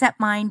except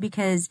mine,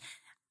 because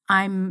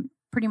I'm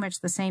pretty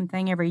much the same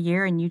thing every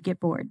year and you'd get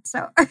bored.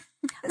 So,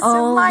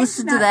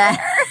 listen to that.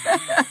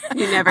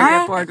 You never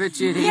get bored with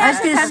Judy. I was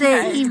going to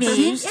say, it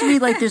seems to me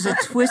like there's a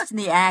twist in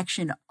the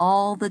action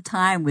all the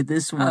time with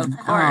this one. Of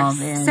course. Oh,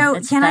 man, so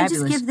that's can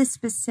fabulous. I just give the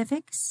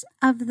specifics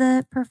of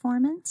the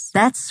performance?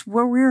 That's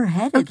where we're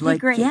headed. Okay,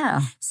 great.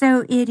 Yeah.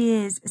 So it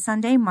is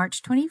Sunday,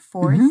 March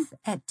 24th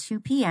at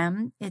 2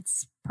 p.m.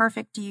 It's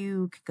perfect.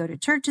 You could go to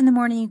church in the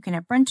morning, you can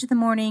have brunch in the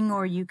morning,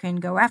 or you can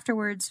go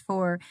afterwards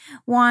for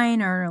wine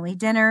or early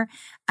dinner.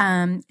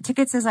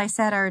 Tickets, as I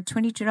said, are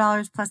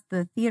 $22 plus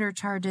the theater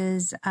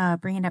charges,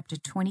 bring it up to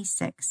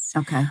 $26.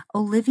 Okay.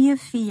 Olivia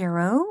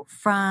Fierro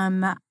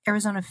from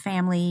Arizona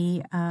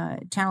Family,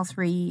 Channel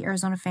 3,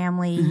 Arizona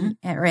Family,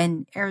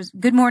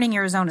 Good Morning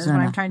Arizona is what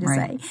I'm trying to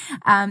say,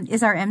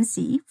 is our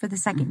MC for the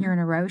second year in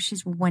a row.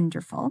 She's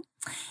wonderful.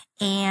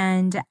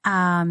 And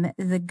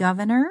the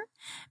governor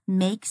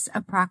makes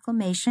a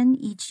proclamation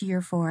each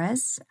year for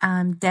us,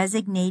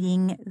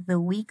 designating the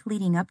week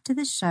leading up to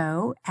the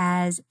show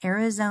as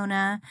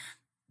Arizona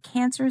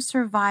Cancer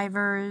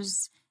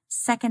Survivors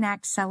Second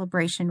Act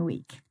Celebration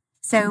Week.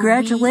 So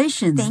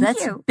congratulations. Thank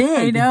you.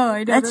 Big. I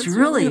know. That's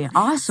really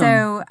awesome.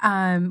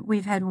 So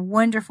we've had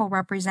wonderful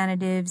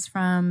representatives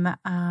from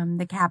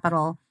the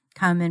Capitol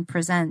come and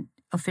present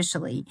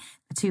officially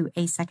to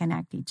a second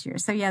act each year.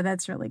 So yeah,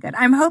 that's really good.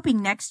 I'm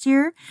hoping next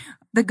year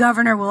the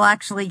governor will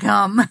actually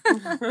come.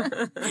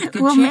 Good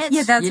chance.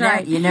 Yeah, that's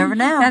right. You never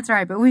know. That's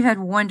right. But we've had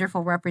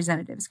wonderful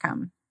representatives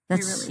come. We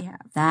really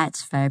have.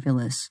 That's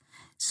fabulous.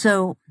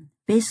 So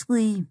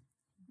basically,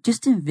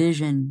 just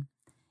envision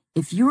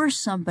if you're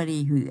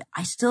somebody who,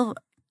 I still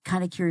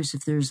kind of curious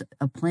if there's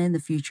a plan in the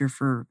future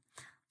for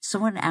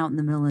someone out in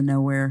the middle of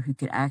nowhere who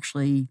could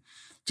actually,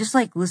 just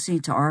like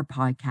listening to our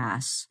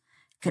podcasts,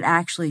 could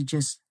actually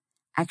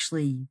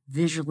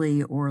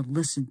visually or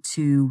listen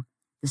to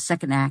the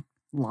second act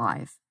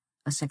live,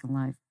 a second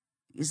live.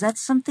 Is that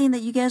something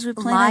that you guys would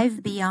plan?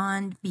 Live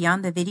beyond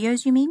the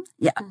videos, you mean?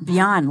 Yeah,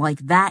 beyond, like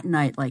that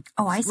night, like,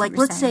 I see like, what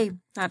you're let's saying. say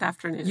that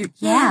afternoon.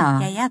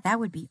 Yeah, that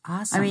would be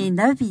awesome. I mean,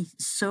 that would be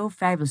so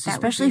fabulous, That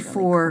especially would be really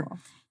for cool.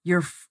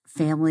 your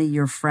family,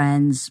 your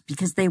friends,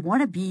 because they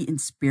want to be in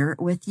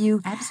spirit with you.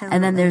 Absolutely.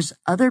 And then there's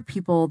other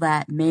people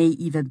that may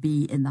even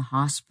be in the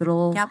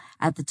hospital Yep.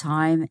 at the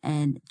time,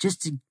 and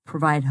just to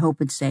provide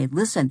hope and say,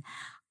 listen,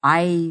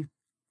 I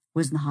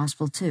was in the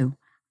hospital too.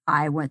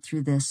 I went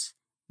through this.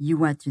 You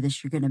went through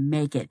this. You're going to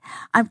make it.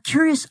 I'm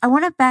curious. I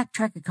want to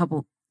backtrack a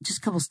couple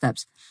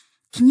steps.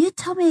 Can you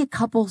tell me a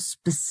couple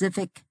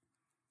specific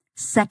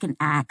second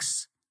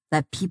acts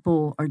that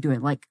people are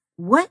doing? Like,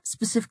 what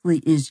specifically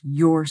is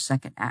your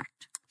second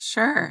act?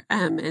 Sure.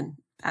 And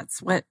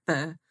that's what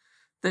the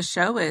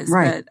show is.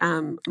 Right.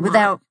 But,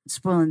 without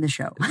spoiling the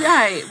show.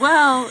 Right.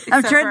 Well,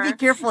 I'm trying to be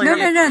careful. No,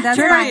 that's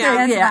Here fine. I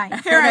am.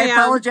 That's fine. Here I am.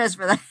 apologize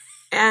for that.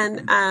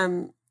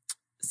 And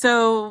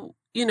so,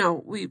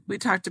 we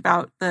talked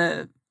about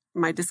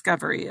my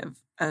discovery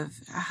of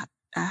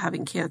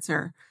having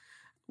cancer.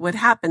 What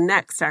happened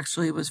next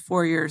actually was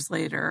 4 years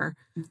later,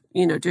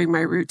 doing my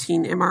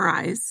routine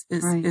MRIs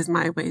is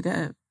my way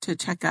to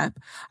check up.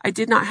 I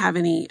did not have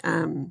any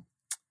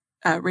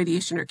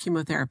radiation or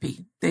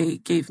chemotherapy. They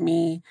gave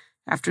me,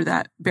 after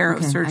that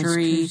Barrow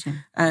surgery,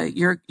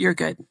 you're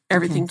good.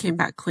 Everything came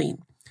back clean.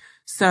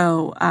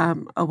 So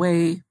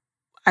away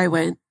I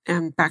went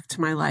and back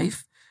to my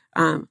life.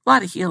 A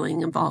lot of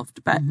healing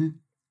involved, but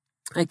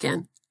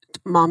again,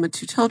 mom of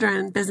 2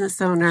 children,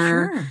 business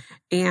owner. Sure.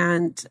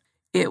 And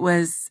it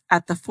was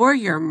at the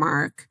 4-year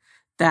mark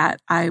that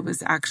I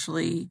was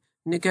actually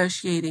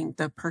negotiating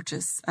the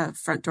purchase of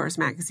Front Doors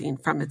magazine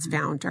from its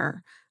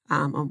founder,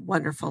 a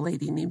wonderful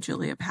lady named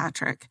Julia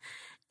Patrick.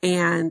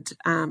 And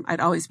I'd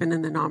always been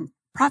in the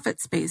nonprofit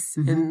space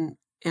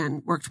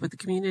and worked with the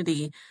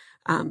community.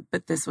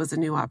 But this was a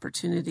new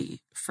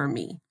opportunity for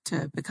me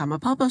to become a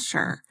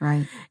publisher.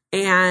 Right.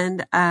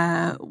 And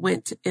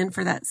went in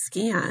for that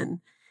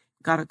scan,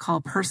 got a call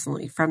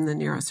personally from the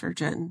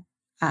neurosurgeon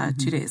 2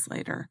 days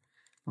later.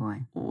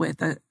 Boy.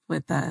 With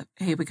a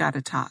hey, we got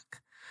to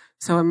talk.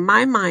 So in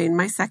my mind,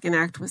 my second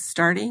act was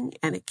starting,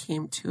 and it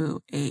came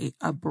to a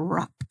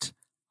abrupt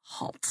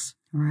halt.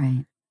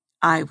 Right.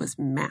 I was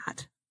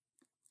mad.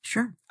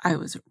 Sure. I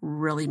was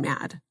really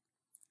mad.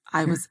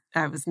 I was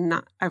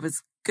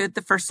good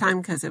the first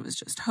time because it was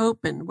just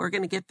hope and we're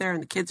going to get there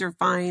and the kids are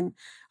fine.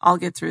 I'll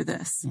get through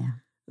this. Yeah.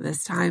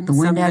 This time the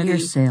wind out of your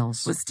somebody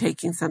sails was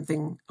taking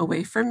something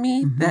away from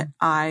me that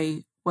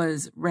I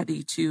was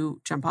ready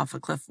to jump off a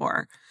cliff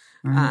for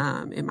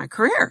in my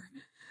career.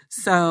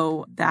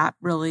 So that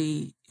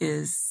really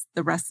is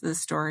the rest of the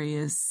story,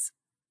 is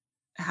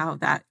how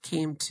that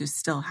came to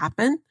still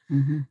happen,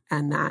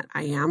 and that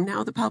I am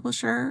now the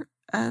publisher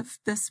of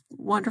this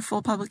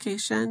wonderful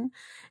publication.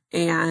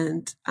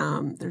 And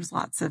there's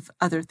lots of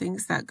other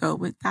things that go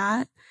with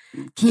that.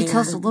 Can you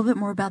tell us a little bit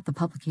more about the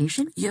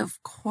publication? Yeah,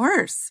 of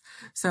course.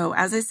 So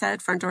as I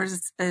said, Front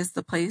Doors is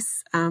the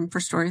place for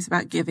stories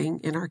about giving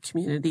in our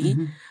community.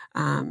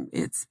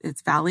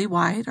 It's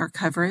valley-wide, our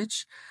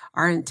coverage.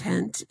 Our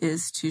intent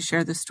is to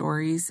share the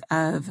stories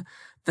of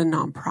the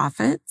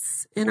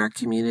nonprofits in our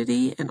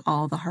community and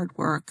all the hard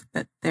work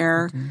that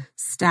their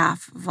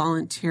staff,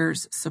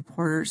 volunteers,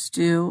 supporters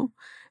do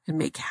and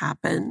make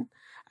happen,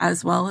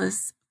 as well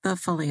as the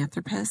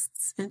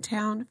philanthropists in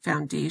town,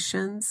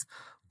 foundations,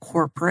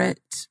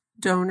 corporate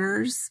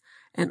donors,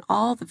 and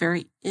all the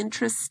very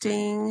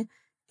interesting,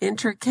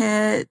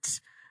 intricate,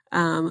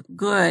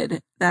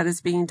 good that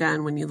is being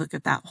done when you look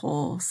at that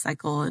whole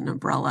cycle and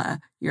umbrella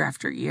year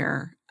after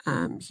year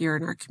here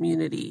in our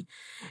community.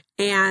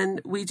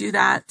 And we do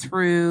that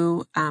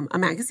through a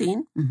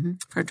magazine,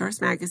 Front Doors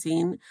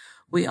Magazine.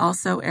 We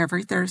also,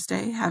 every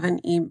Thursday, have an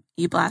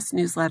e-blast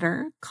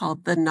newsletter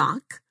called The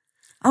Knock.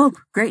 Oh,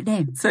 great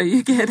name. So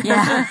you get,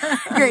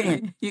 great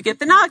name. You get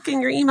the knock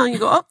in your email and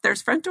you go, oh,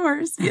 there's Front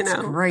Doors, That's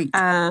great.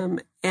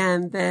 And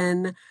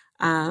then,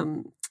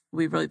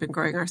 we've really been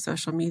growing our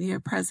social media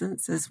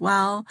presence as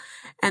well.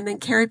 And then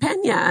Carrie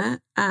Pena,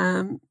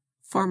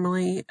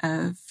 formerly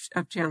of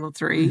Channel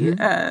 3,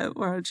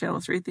 we're on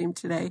Channel 3 theme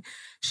today.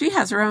 She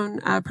has her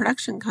own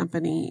production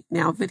company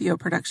now, video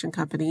production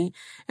company.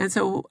 And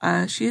so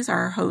she is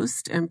our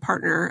host and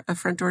partner of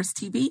Front Doors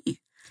TV.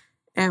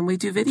 And we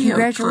do video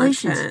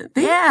Congratulations.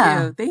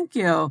 content. Thank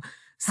you.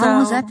 So, how long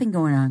has that been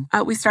going on?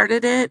 We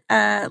started it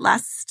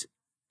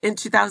in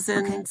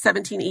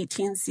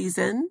 2017-18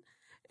 season.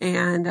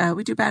 And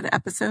we do about an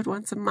episode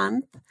once a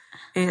month.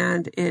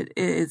 And it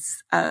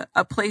is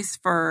a place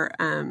for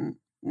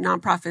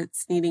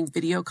nonprofits needing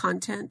video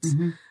content,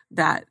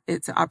 that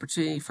it's an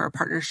opportunity for a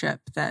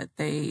partnership that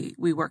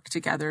we work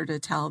together to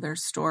tell their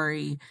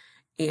story,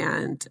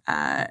 and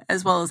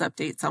as well as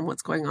updates on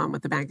what's going on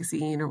with the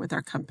magazine or with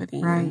our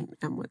company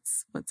and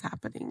what's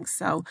happening.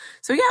 So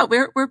yeah,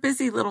 we're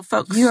busy little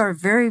folks. You are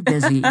very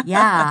busy.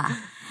 Yeah.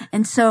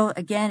 And so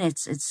again,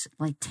 it's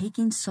like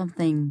taking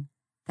something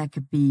that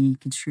could be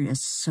construed as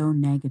so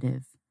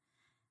negative,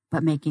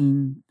 but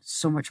making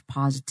so much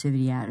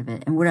positivity out of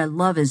it. And what I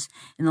love is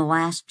in the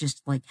last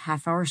just like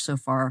half hour so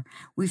far,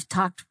 we've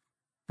talked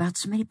about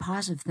so many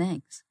positive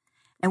things,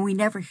 and we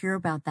never hear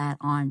about that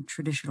on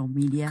traditional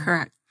media.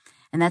 Correct.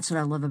 And that's what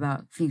I love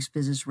about Phoenix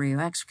Business Radio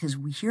X, because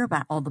we hear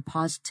about all the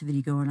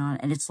positivity going on,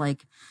 and it's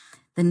like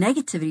the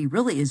negativity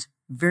really is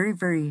very,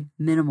 very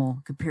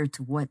minimal compared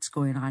to what's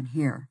going on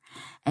here.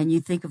 And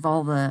you think of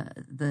all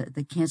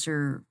the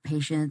cancer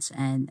patients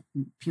and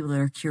people that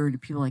are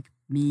cured, people like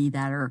me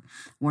that are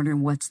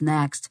wondering what's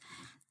next.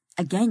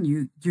 Again,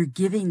 you're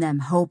giving them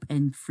hope,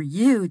 and for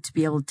you to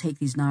be able to take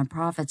these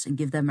nonprofits and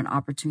give them an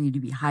opportunity to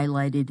be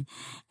highlighted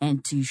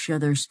and to share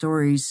their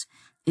stories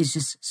is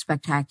just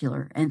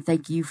spectacular. And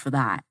thank you for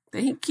that.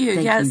 Thank you.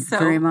 Thank you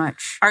very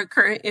much. Our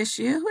current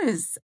issue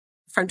is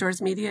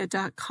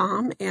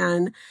frontdoorsmedia.com,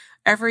 and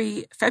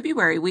every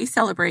February we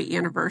celebrate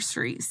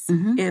anniversaries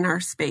in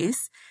our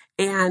space.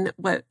 And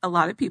what a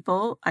lot of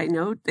people, I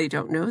know they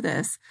don't know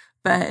this,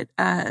 but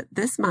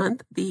this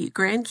month the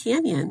Grand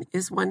Canyon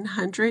is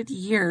 100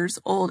 years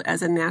old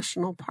as a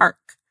national park.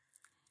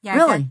 Yeah,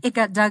 really? It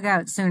got dug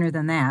out sooner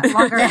than that.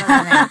 Longer than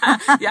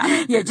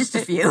that. Yeah, just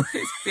a few.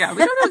 Yeah,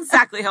 we don't know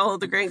exactly how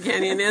old the Grand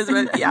Canyon is,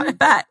 but yeah,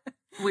 but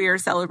we are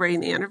celebrating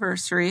the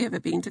anniversary of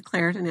it being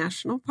declared a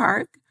national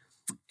park.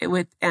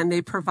 And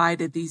they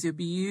provided these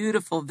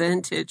beautiful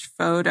vintage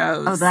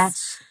photos. Oh,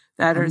 that's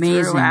that are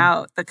amazing.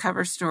 Throughout the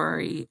cover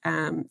story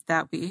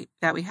that we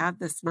have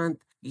this month.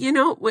 You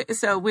know,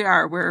 so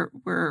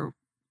we're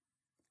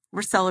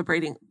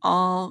celebrating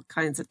all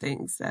kinds of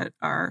things that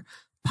are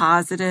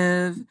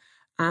positive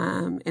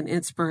and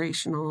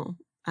inspirational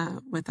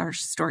with our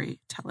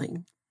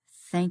storytelling.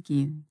 Thank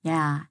you.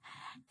 Yeah.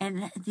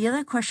 And the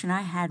other question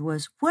I had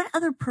was, what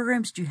other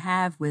programs do you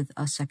have with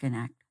A Second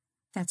Act?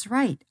 That's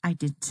right. I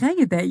didn't tell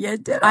you that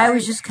yet, did I? I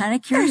was just kind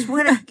of curious.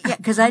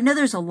 Because I know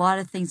there's a lot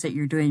of things that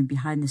you're doing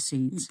behind the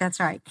scenes. That's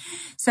right.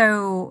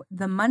 So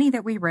the money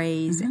that we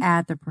raise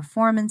at the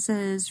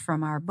performances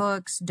from our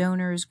books,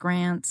 donors,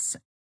 grants,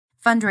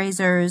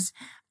 fundraisers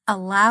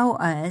allow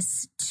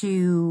us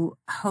to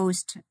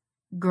host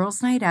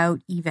Girls Night Out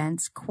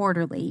events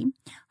quarterly.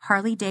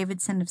 Harley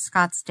Davidson of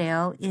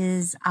Scottsdale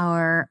is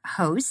our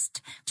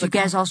host. Do you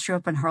guys all show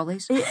up on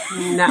Harleys? No.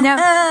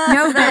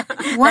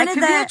 But one of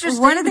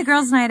the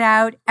Girls Night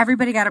Out,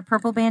 everybody got a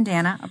purple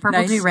bandana, a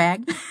purple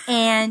do-rag.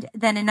 And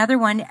then another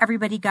one,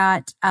 everybody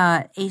got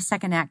a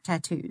second act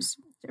tattoos.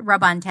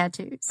 Rub-on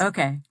tattoos.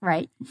 Okay.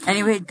 Right.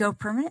 Anyway, go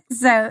permanent?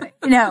 So,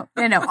 no.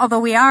 Although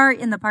we are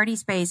in the party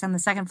space on the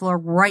second floor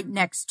right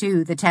next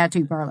to the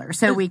tattoo parlor.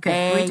 So we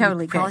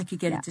totally probably could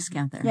get a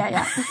discount there.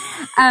 Yeah.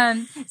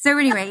 So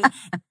anyway,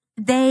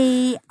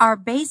 they are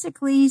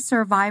basically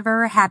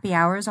Survivor happy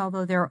hours,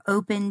 although they're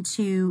open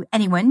to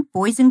anyone,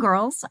 boys and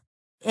girls,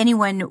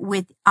 anyone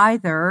with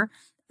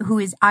who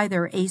is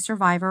either a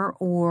survivor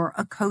or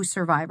a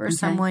co-survivor,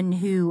 someone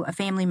who, a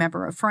family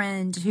member, a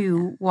friend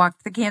who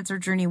walked the cancer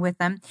journey with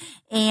them,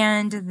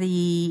 and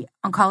the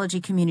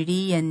oncology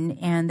community,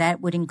 and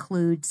that would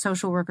include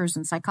social workers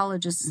and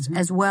psychologists,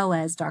 as well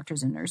as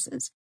doctors and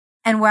nurses.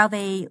 And while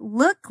they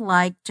look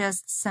like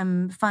just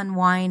some fun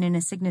wine and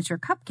a signature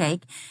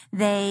cupcake,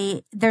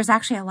 there's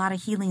actually a lot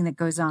of healing that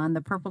goes on.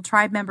 The Purple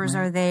Tribe members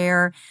are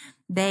there.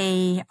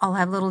 They all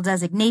have little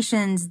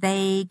designations.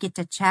 They get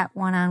to chat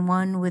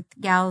one-on-one with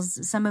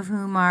gals, some of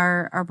whom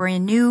are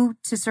brand new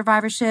to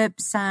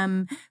survivorship,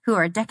 some who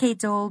are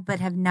decades old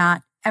but have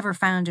not ever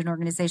found an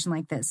organization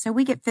like this. So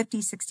we get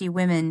 50, 60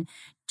 women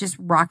just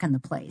rocking the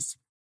place.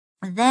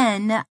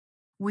 Then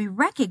we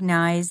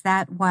recognize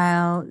that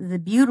while the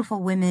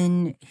beautiful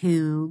women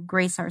who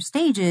grace our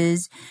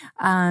stages,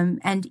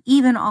 and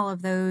even all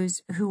of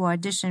those who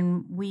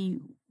audition,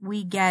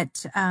 we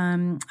get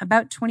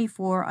about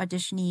 24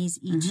 auditionees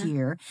each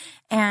year,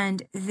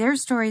 and their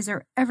stories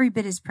are every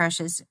bit as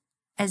precious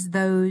as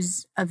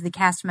those of the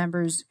cast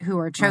members who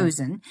are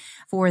chosen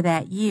for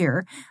that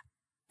year.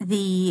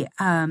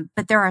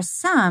 But there are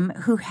some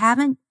who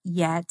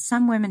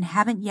some women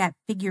haven't yet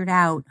figured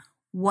out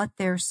what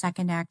their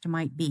second act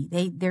might be.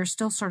 They're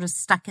still sort of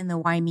stuck in the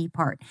why me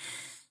part.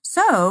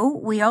 So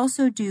we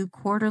also do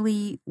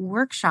quarterly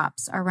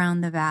workshops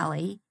around the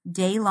Valley,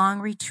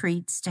 day-long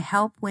retreats to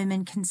help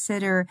women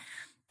consider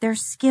their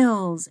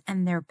skills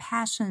and their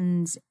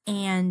passions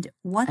and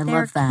what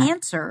their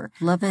cancer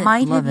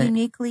might have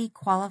uniquely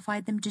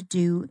qualified them to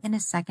do in a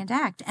second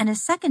act. And a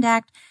second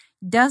act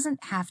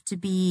doesn't have to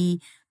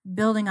be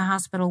building a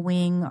hospital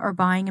wing or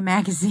buying a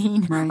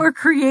magazine or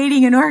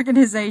creating an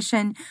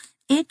organization.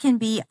 It can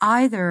be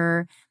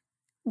either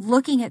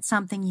looking at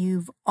something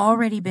you've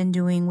already been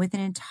doing with an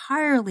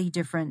entirely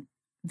different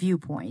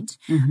viewpoint,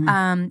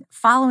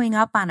 following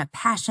up on a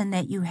passion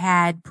that you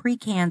had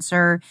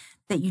pre-cancer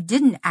that you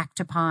didn't act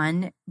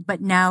upon,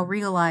 but now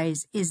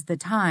realize is the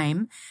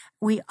time.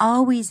 We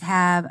always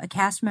have a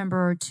cast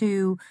member or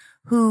two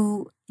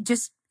who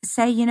just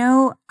say,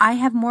 I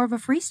have more of a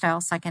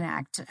freestyle second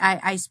act.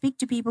 I speak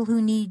to people who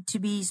need to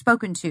be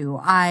spoken to.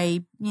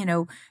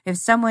 If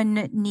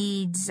someone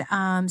needs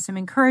some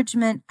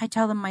encouragement, I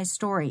tell them my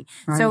story.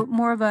 Right. So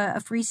more of a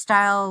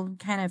freestyle,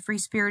 kind of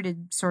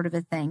free-spirited sort of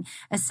a thing.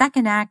 A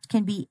second act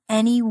can be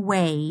any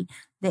way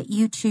that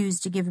you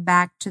choose to give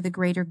back to the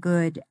greater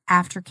good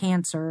after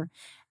cancer,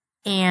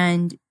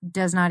 and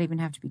does not even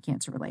have to be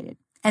cancer related.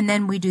 And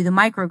then we do the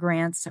micro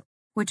grants,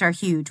 which are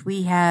huge.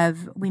 We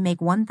make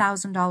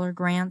 $1,000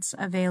 grants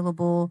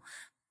available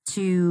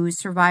to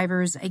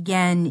survivors,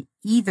 again,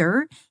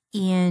 either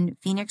in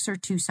Phoenix or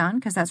Tucson,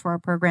 because that's where our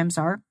programs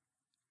are,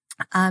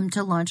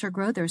 to launch or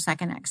grow their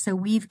second act. So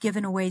we've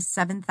given away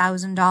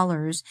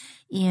 $7,000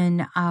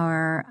 in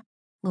our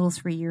little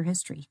 3-year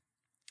history.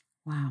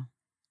 Wow.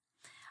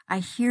 I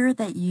hear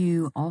that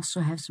you also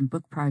have some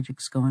book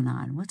projects going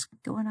on. What's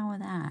going on with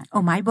that?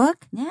 Oh, my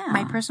book? Yeah.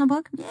 My personal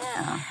book?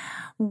 Yeah.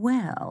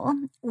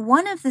 Well,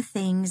 one of the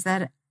things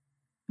that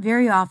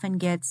very often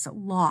gets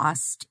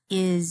lost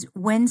is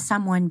when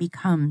someone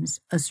becomes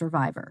a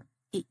survivor.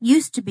 It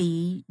used to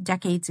be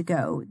decades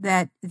ago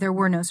that there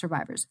were no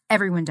survivors.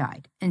 Everyone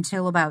died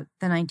until about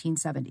the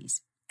 1970s.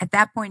 At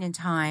that point in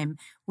time,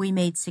 we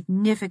made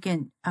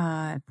significant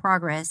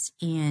progress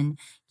in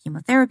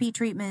chemotherapy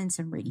treatments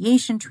and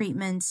radiation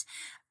treatments,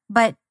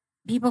 but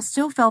people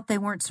still felt they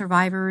weren't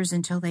survivors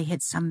until they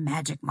hit some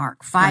magic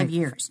mark, 5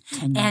 years.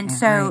 And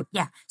so,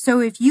 so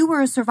if you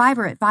were a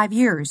survivor at 5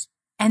 years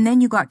and then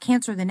you got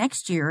cancer the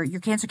next year, your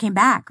cancer came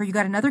back, or you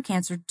got another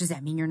cancer, does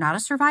that mean you're not a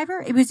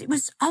survivor? It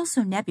was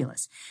also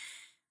nebulous.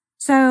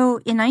 So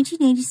in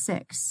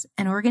 1986,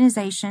 an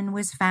organization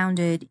was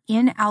founded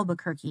in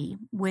Albuquerque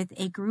with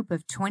a group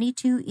of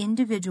 22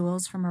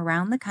 individuals from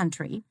around the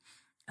country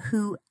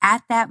who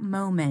at that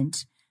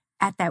moment,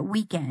 at that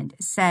weekend,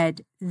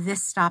 said,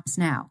 this stops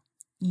now.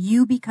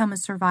 You become a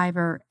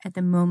survivor at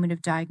the moment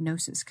of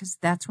diagnosis, because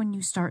that's when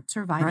you start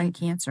surviving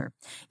cancer.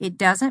 It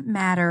doesn't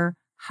matter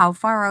how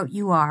far out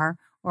you are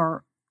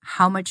or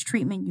how much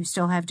treatment you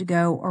still have to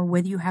go or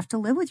whether you have to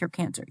live with your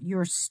cancer.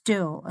 You're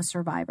still a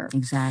survivor.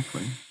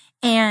 Exactly.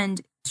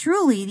 And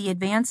truly, the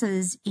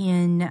advances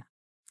in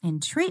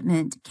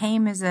treatment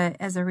came as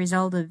a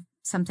result of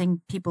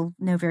something people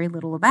know very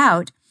little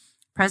about,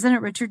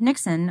 President Richard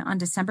Nixon, on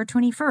December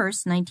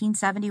 21st,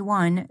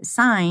 1971,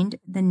 signed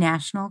the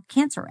National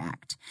Cancer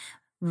Act,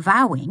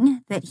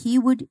 vowing that he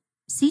would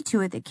see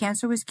to it that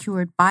cancer was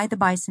cured by the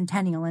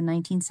bicentennial in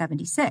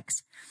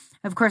 1976.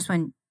 Of course,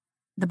 when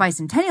the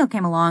bicentennial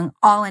came along,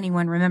 all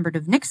anyone remembered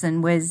of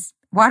Nixon was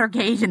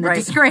Watergate and the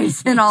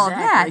disgrace and all of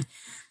that.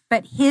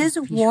 But his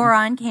war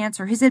on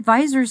cancer, his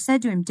advisors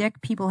said to him,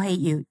 Dick, people hate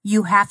you.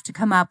 You have to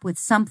come up with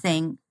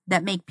something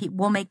that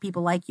will make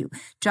people like you.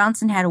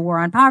 Johnson had a war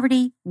on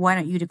poverty. Why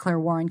don't you declare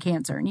war on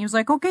cancer? And he was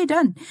like, okay,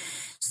 done.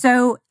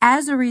 So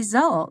as a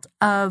result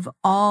of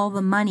all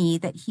the money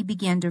that he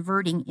began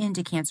diverting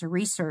into cancer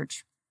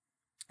research,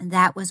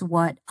 that was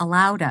what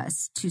allowed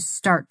us to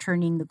start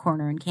turning the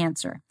corner in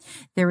cancer.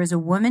 There is a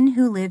woman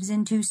who lives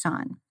in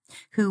Tucson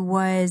who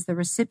was the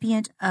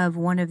recipient of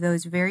one of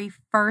those very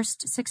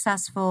first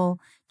successful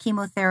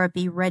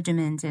chemotherapy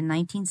regimens in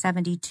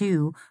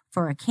 1972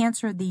 for a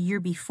cancer the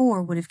year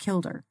before would have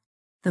killed her.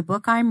 The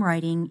book I'm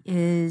writing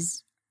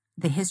is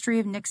the history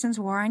of Nixon's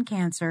war on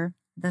cancer,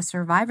 the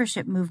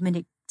survivorship movement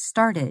it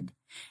started,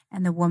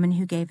 and the woman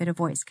who gave it a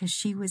voice, because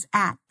she was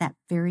at that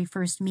very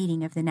first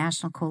meeting of the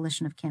National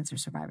Coalition of Cancer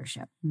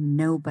Survivorship.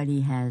 Nobody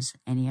has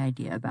any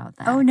idea about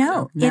that. Oh,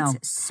 no.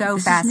 It's so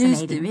this fascinating.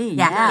 Is news to me.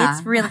 Yeah,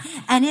 it's really,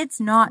 and it's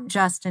not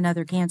just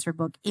another cancer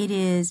book. It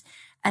is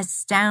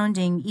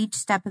astounding each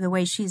step of the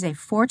way. She's a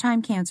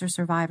 4-time cancer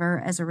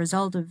survivor as a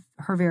result of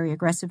her very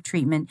aggressive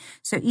treatment.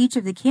 So each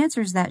of the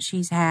cancers that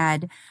she's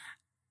had,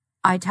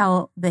 I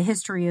tell the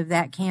history of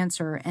that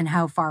cancer and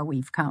how far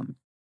we've come.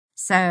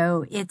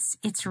 So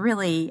it's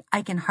really,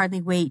 I can hardly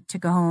wait to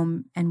go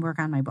home and work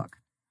on my book.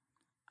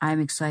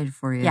 I'm excited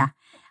for you. Yeah.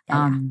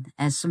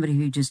 As somebody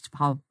who just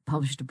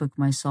published a book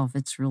myself,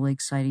 it's really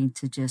exciting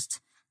to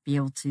just be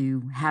able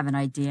to have an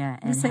idea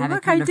and say, have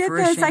look, it come I to did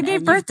fruition. this. I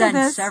gave birth to this. You've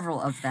done this.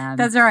 several of them.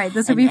 That's all right.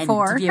 This will be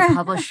 4. And to be a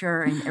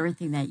publisher and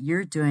everything that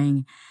you're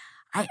doing,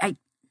 I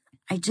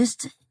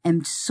just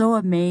am so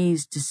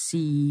amazed to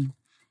see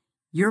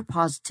your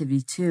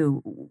positivity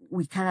too.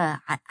 I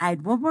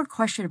had one more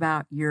question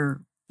about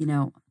your,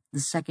 the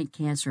second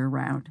cancer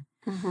round.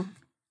 Mm-hmm.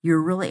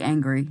 You're really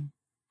angry.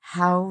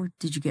 How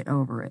did you get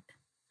over it?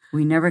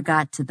 We never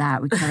got to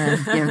that. We kind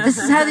of, this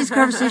is how these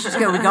conversations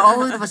go. We go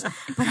all over the place.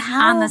 But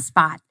how on the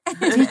spot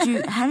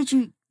how did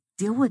you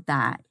deal with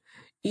that?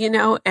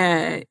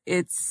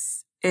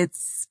 It's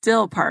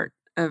still part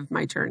of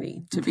my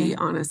journey, to be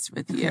honest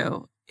with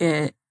you.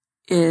 It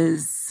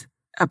is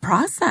a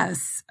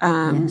process.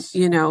 Yes.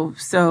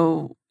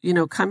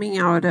 Coming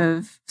out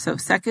of,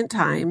 second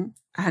time,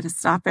 I had to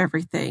stop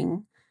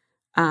everything,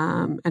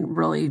 and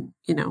really,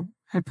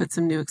 had put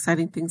some new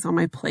exciting things on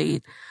my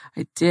plate.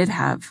 I did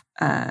have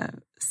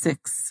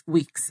 6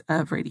 weeks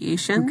of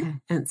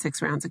radiation and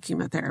 6 rounds of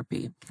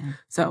chemotherapy. Okay.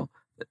 So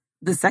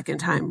the second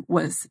time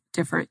was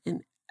different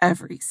in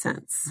every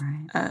sense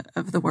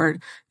of the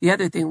word. The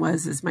other thing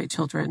is my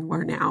children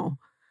were now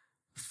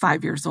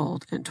 5 years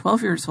old and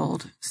 12 years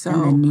old.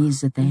 So and the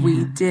needs that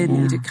we did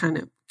need to kind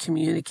of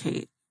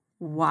communicate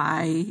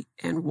why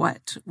and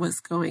what was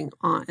going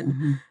on.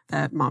 Mm-hmm.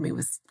 That mommy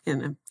was be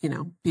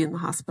in the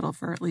hospital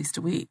for at least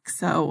a week.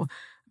 So,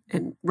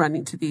 and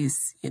running to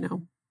these,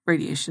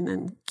 radiation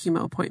and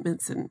chemo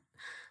appointments and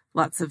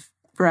lots of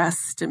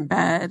rest in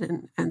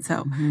bed. And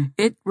so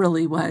it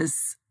really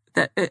was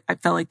that I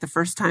felt like the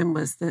first time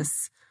was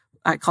this,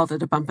 I called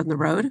it a bump in the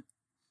road.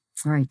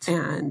 Right.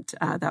 And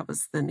that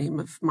was the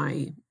name of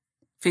my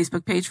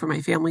Facebook page for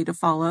my family to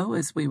follow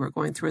as we were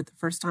going through it the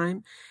first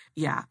time.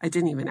 Yeah, I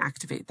didn't even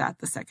activate that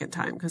the second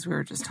time because we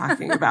were just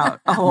talking about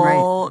a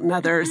whole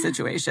nother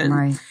situation.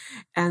 Right.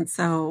 And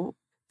so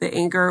the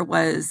anger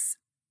was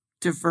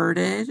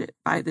diverted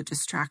by the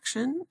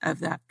distraction of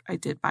that I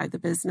did buy the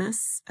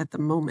business at the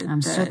moment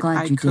I'm that so glad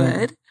I you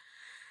could. Did.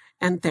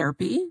 And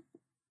therapy,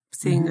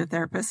 seeing a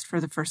therapist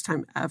for the first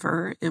time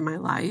ever in my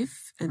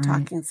life and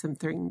talking some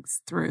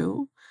things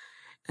through.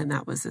 And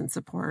that was in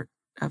support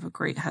of a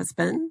great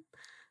husband.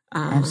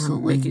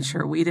 Absolutely. Making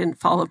sure we didn't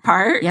fall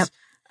apart. Yep.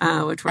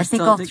 Which we're I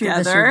think still all together. three of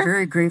us are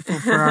very grateful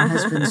for our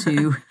husbands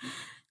who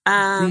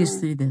lead us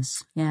through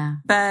this. Yeah.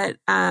 But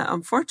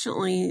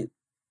unfortunately,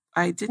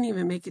 I didn't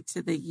even make it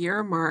to the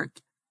year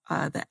mark.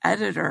 The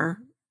editor,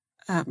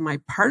 my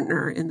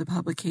partner in the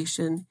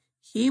publication,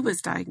 he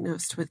was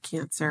diagnosed with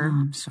cancer. Oh,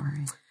 I'm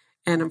sorry.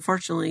 And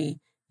unfortunately,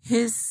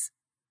 his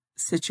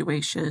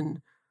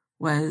situation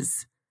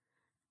was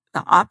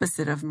the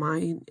opposite of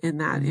mine in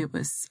that it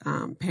was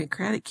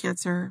pancreatic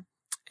cancer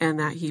and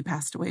that he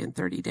passed away in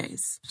 30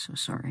 days. So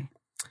sorry.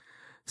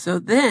 So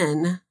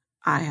then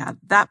I had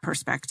that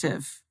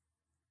perspective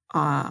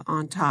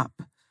on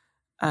top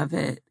of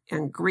it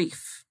and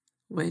grief,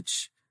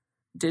 which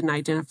didn't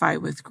identify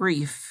with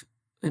grief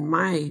in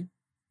my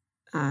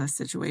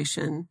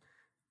situation,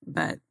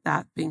 but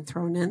that being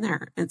thrown in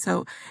there. And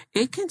so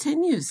it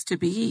continues to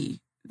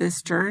be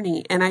this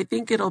journey. And I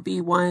think it'll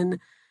be one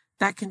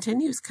that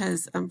continues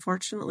because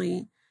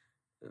unfortunately,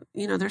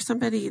 there's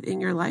somebody in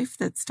your life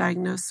that's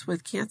diagnosed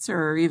with cancer,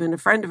 or even a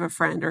friend of a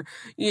friend, or,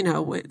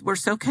 we're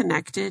so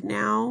connected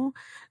now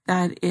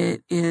that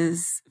it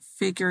is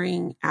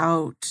figuring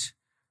out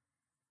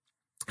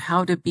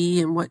how to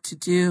be and what to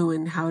do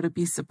and how to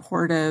be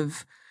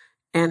supportive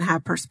and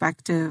have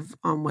perspective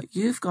on what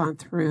you've gone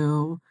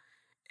through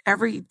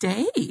every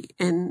day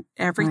and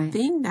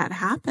everything that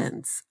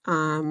happens.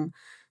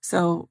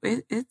 So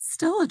it's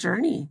still a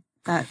journey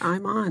that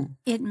I'm on.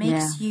 It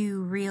makes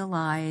you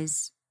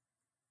realize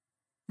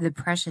the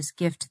precious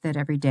gift that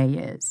every day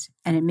is.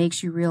 And it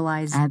makes you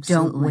realize,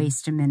 don't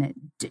waste a minute.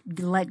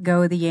 Let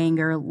go of the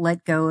anger,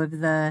 let go of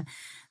the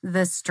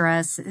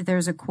stress.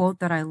 There's a quote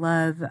that I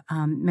love.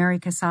 Mary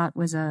Cassatt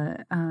was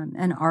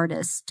an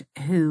artist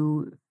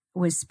who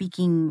was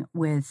speaking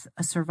with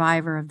a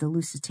survivor of the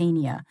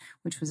Lusitania,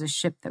 which was a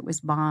ship that was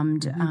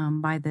bombed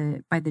by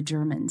the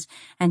Germans.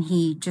 And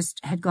he just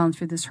had gone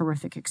through this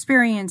horrific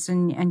experience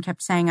and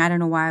kept saying, I don't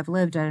know why I've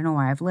lived. I don't know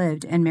why I've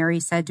lived. And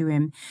Mary said to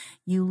him,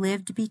 you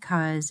lived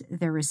because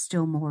there is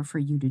still more for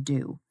you to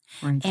do.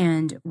 Right.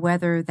 And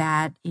whether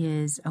that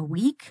is a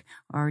week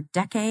or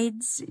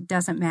decades, it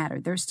doesn't matter.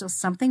 There's still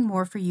something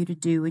more for you to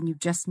do, and you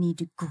just need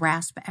to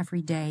grasp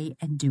every day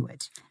and do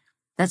it.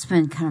 That's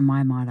been kind of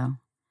my motto.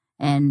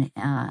 And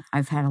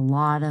I've had a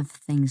lot of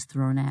things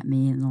thrown at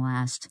me in the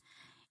last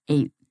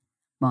 8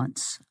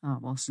 months.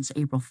 Since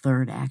April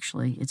 3rd,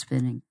 actually. It's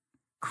been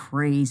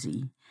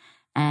crazy.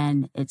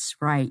 And it's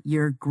right.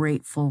 You're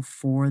grateful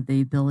for the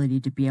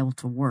ability to be able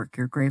to work.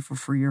 You're grateful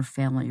for your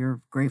family.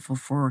 You're grateful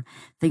for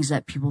things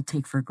that people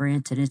take for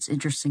granted. It's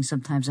interesting.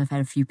 Sometimes I've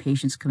had a few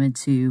patients come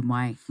into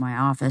my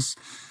office,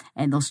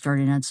 and they'll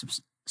start in on some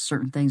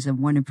certain things. And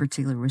one in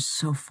particular was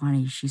so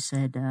funny. She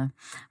said, I'm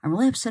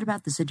really upset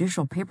about this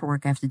additional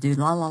paperwork I have to do.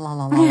 La, la, la,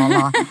 la, la, la,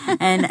 la.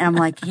 And I'm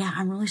like, yeah,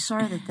 I'm really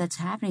sorry that that's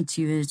happening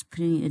to you. It's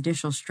putting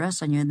additional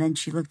stress on you. And then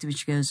she looked at me,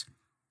 she goes,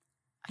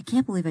 I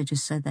can't believe I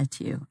just said that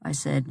to you. I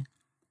said,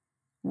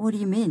 what do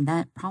you mean?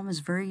 That problem is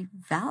very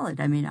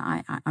valid. I mean,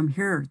 I'm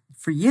here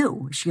for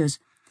you. She goes,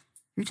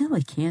 you're dealing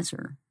with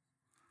cancer.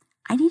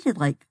 I need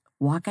to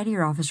walk out of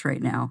your office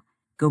right now,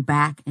 go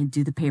back and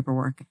do the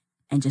paperwork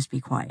and just be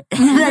quiet.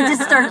 And I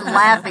just started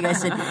laughing. I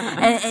said,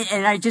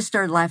 and I just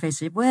started laughing. I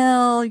said,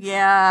 well,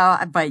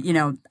 yeah, but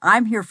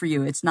I'm here for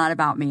you. It's not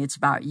about me. It's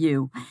about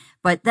you.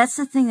 But that's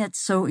the thing that's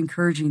so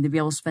encouraging to be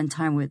able to spend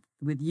time with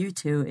you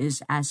two,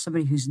 is as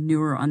somebody who's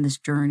newer on this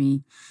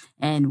journey,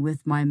 and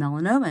with my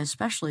melanoma,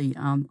 especially,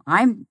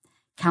 I'm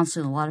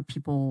counseling a lot of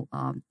people,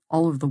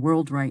 all over the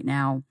world right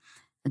now,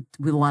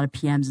 with a lot of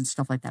PMs and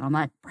stuff like that. I'm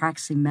not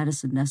practicing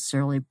medicine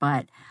necessarily,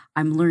 but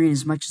I'm learning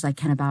as much as I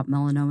can about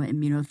melanoma,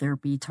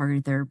 immunotherapy,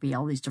 targeted therapy,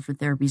 all these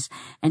different therapies,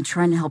 and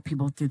trying to help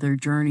people through their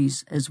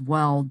journeys as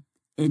well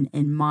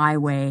in my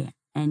way,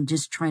 and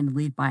just trying to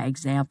lead by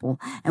example.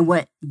 And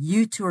what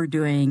you two are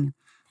doing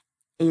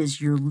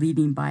is you're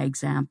leading by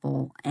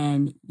example,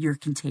 and you're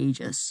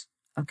contagious.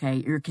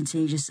 Okay. You're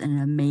contagious in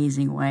an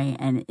amazing way.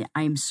 And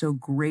I'm so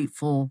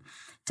grateful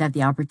to have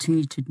the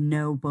opportunity to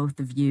know both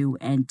of you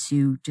and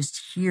to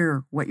just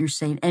hear what you're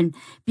saying and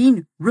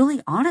being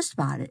really honest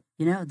about it.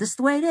 This is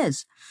the way it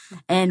is.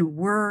 And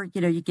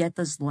you get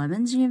those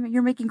lemons,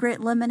 you're making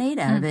great lemonade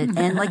out of it.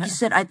 And like you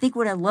said, I think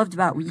what I loved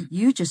about what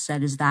you just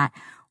said is that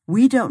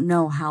we don't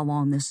know how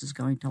long this is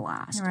going to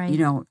last. Right.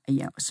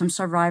 Some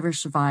survivors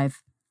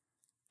survive,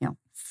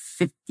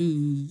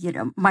 50,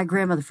 my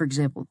grandmother, for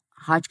example,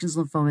 Hodgkin's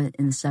lymphoma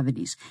in the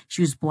 70s.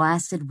 She was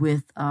blasted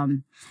with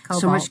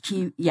so much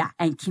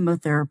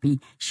chemotherapy.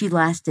 She's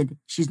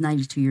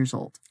 92 years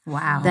old.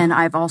 Wow. Then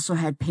I've also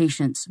had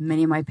patients,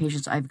 many of my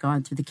patients, I've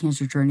gone through the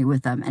cancer journey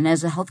with them. And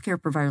as a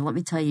healthcare provider, let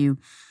me tell you,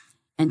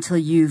 until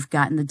you've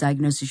gotten the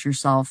diagnosis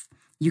yourself,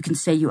 you can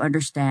say you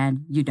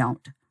understand, you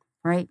don't,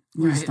 right?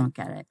 You just don't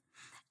get it.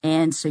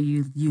 And so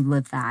you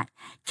live that.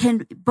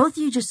 Can both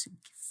of you just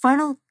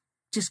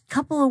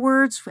couple of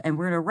words, and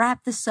we're going to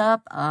wrap this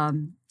up.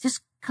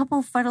 Just couple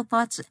of final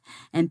thoughts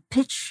and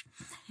pitch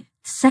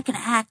second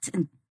act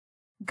and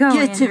give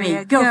it to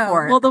me. Go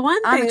for it. Well, the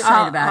one thing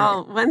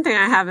one thing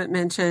I haven't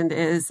mentioned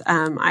is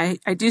I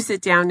do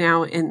sit down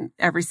now in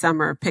every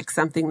summer, pick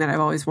something that I've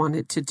always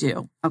wanted to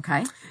do.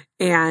 Okay.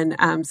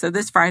 And so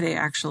this Friday,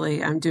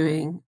 actually, I'm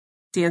doing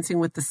Dancing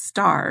with the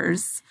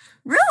Stars.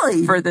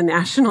 Really? For the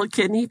National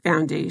Kidney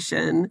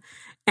Foundation.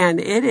 And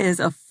it is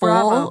a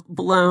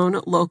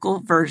full-blown local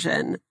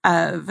version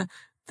of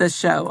the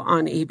show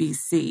on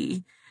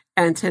ABC.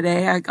 And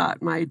today I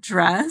got my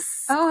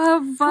dress. Oh,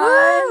 how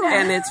fun.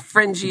 And it's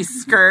fringy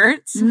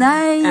skirt.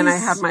 Nice. And I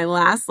have my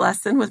last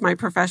lesson with my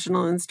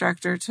professional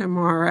instructor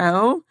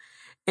tomorrow.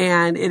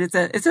 And it's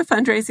a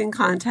fundraising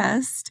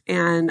contest.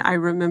 And I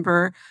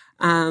remember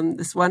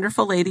this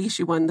wonderful lady.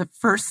 She won the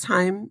first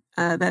time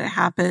that it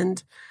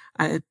happened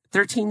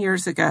 13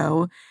 years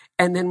ago,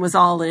 and then was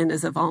all in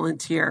as a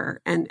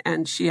volunteer.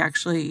 And she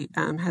actually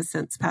has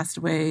since passed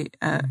away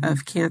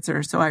of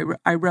cancer. So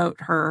I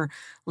wrote her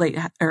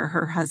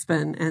her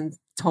husband and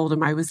told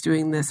him I was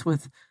doing this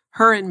with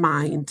her in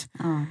mind.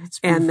 Oh, that's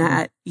and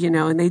that,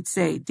 and they'd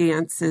say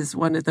dance is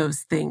one of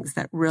those things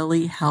that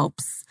really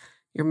helps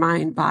your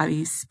mind,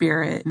 body,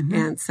 spirit. Mm-hmm.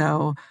 And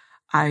so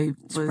I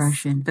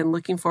was been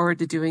looking forward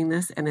to doing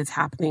this, and it's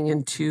happening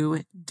in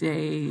 2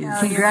 days. Oh,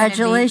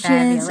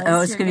 congratulations.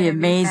 It's going to be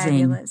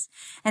amazing.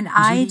 And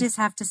I just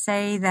have to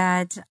say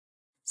that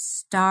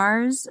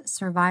Stars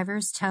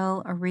Survivors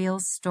Tell a Real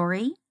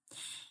Story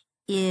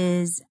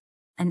is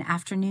an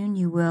afternoon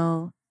you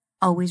will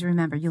always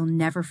remember. You'll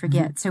never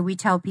forget. Mm-hmm. So we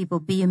tell people,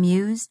 be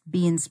amused,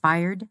 be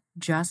inspired,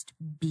 just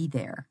be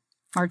there.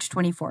 March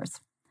 24th.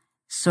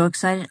 So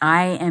excited.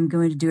 I am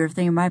going to do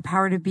everything in my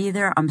power to be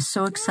there. I'm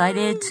so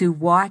excited to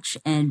watch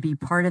and be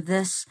part of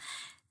this.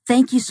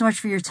 Thank you so much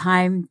for your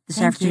time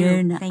this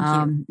afternoon. Thank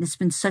you. It's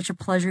been such a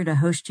pleasure to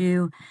host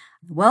you.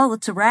 Well,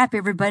 it's a wrap,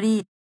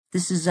 everybody.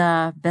 This is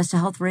Best of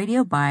Health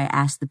Radio by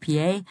Ask the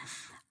PA.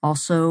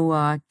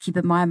 Also, keep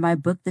in mind my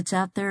book that's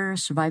out there,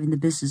 Surviving the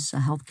Business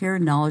of Healthcare,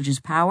 Knowledge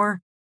is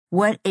Power.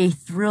 What a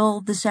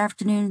thrill this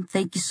afternoon.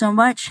 Thank you so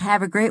much.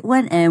 Have a great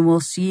one, and we'll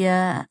see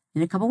you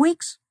in a couple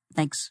weeks.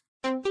 Thanks.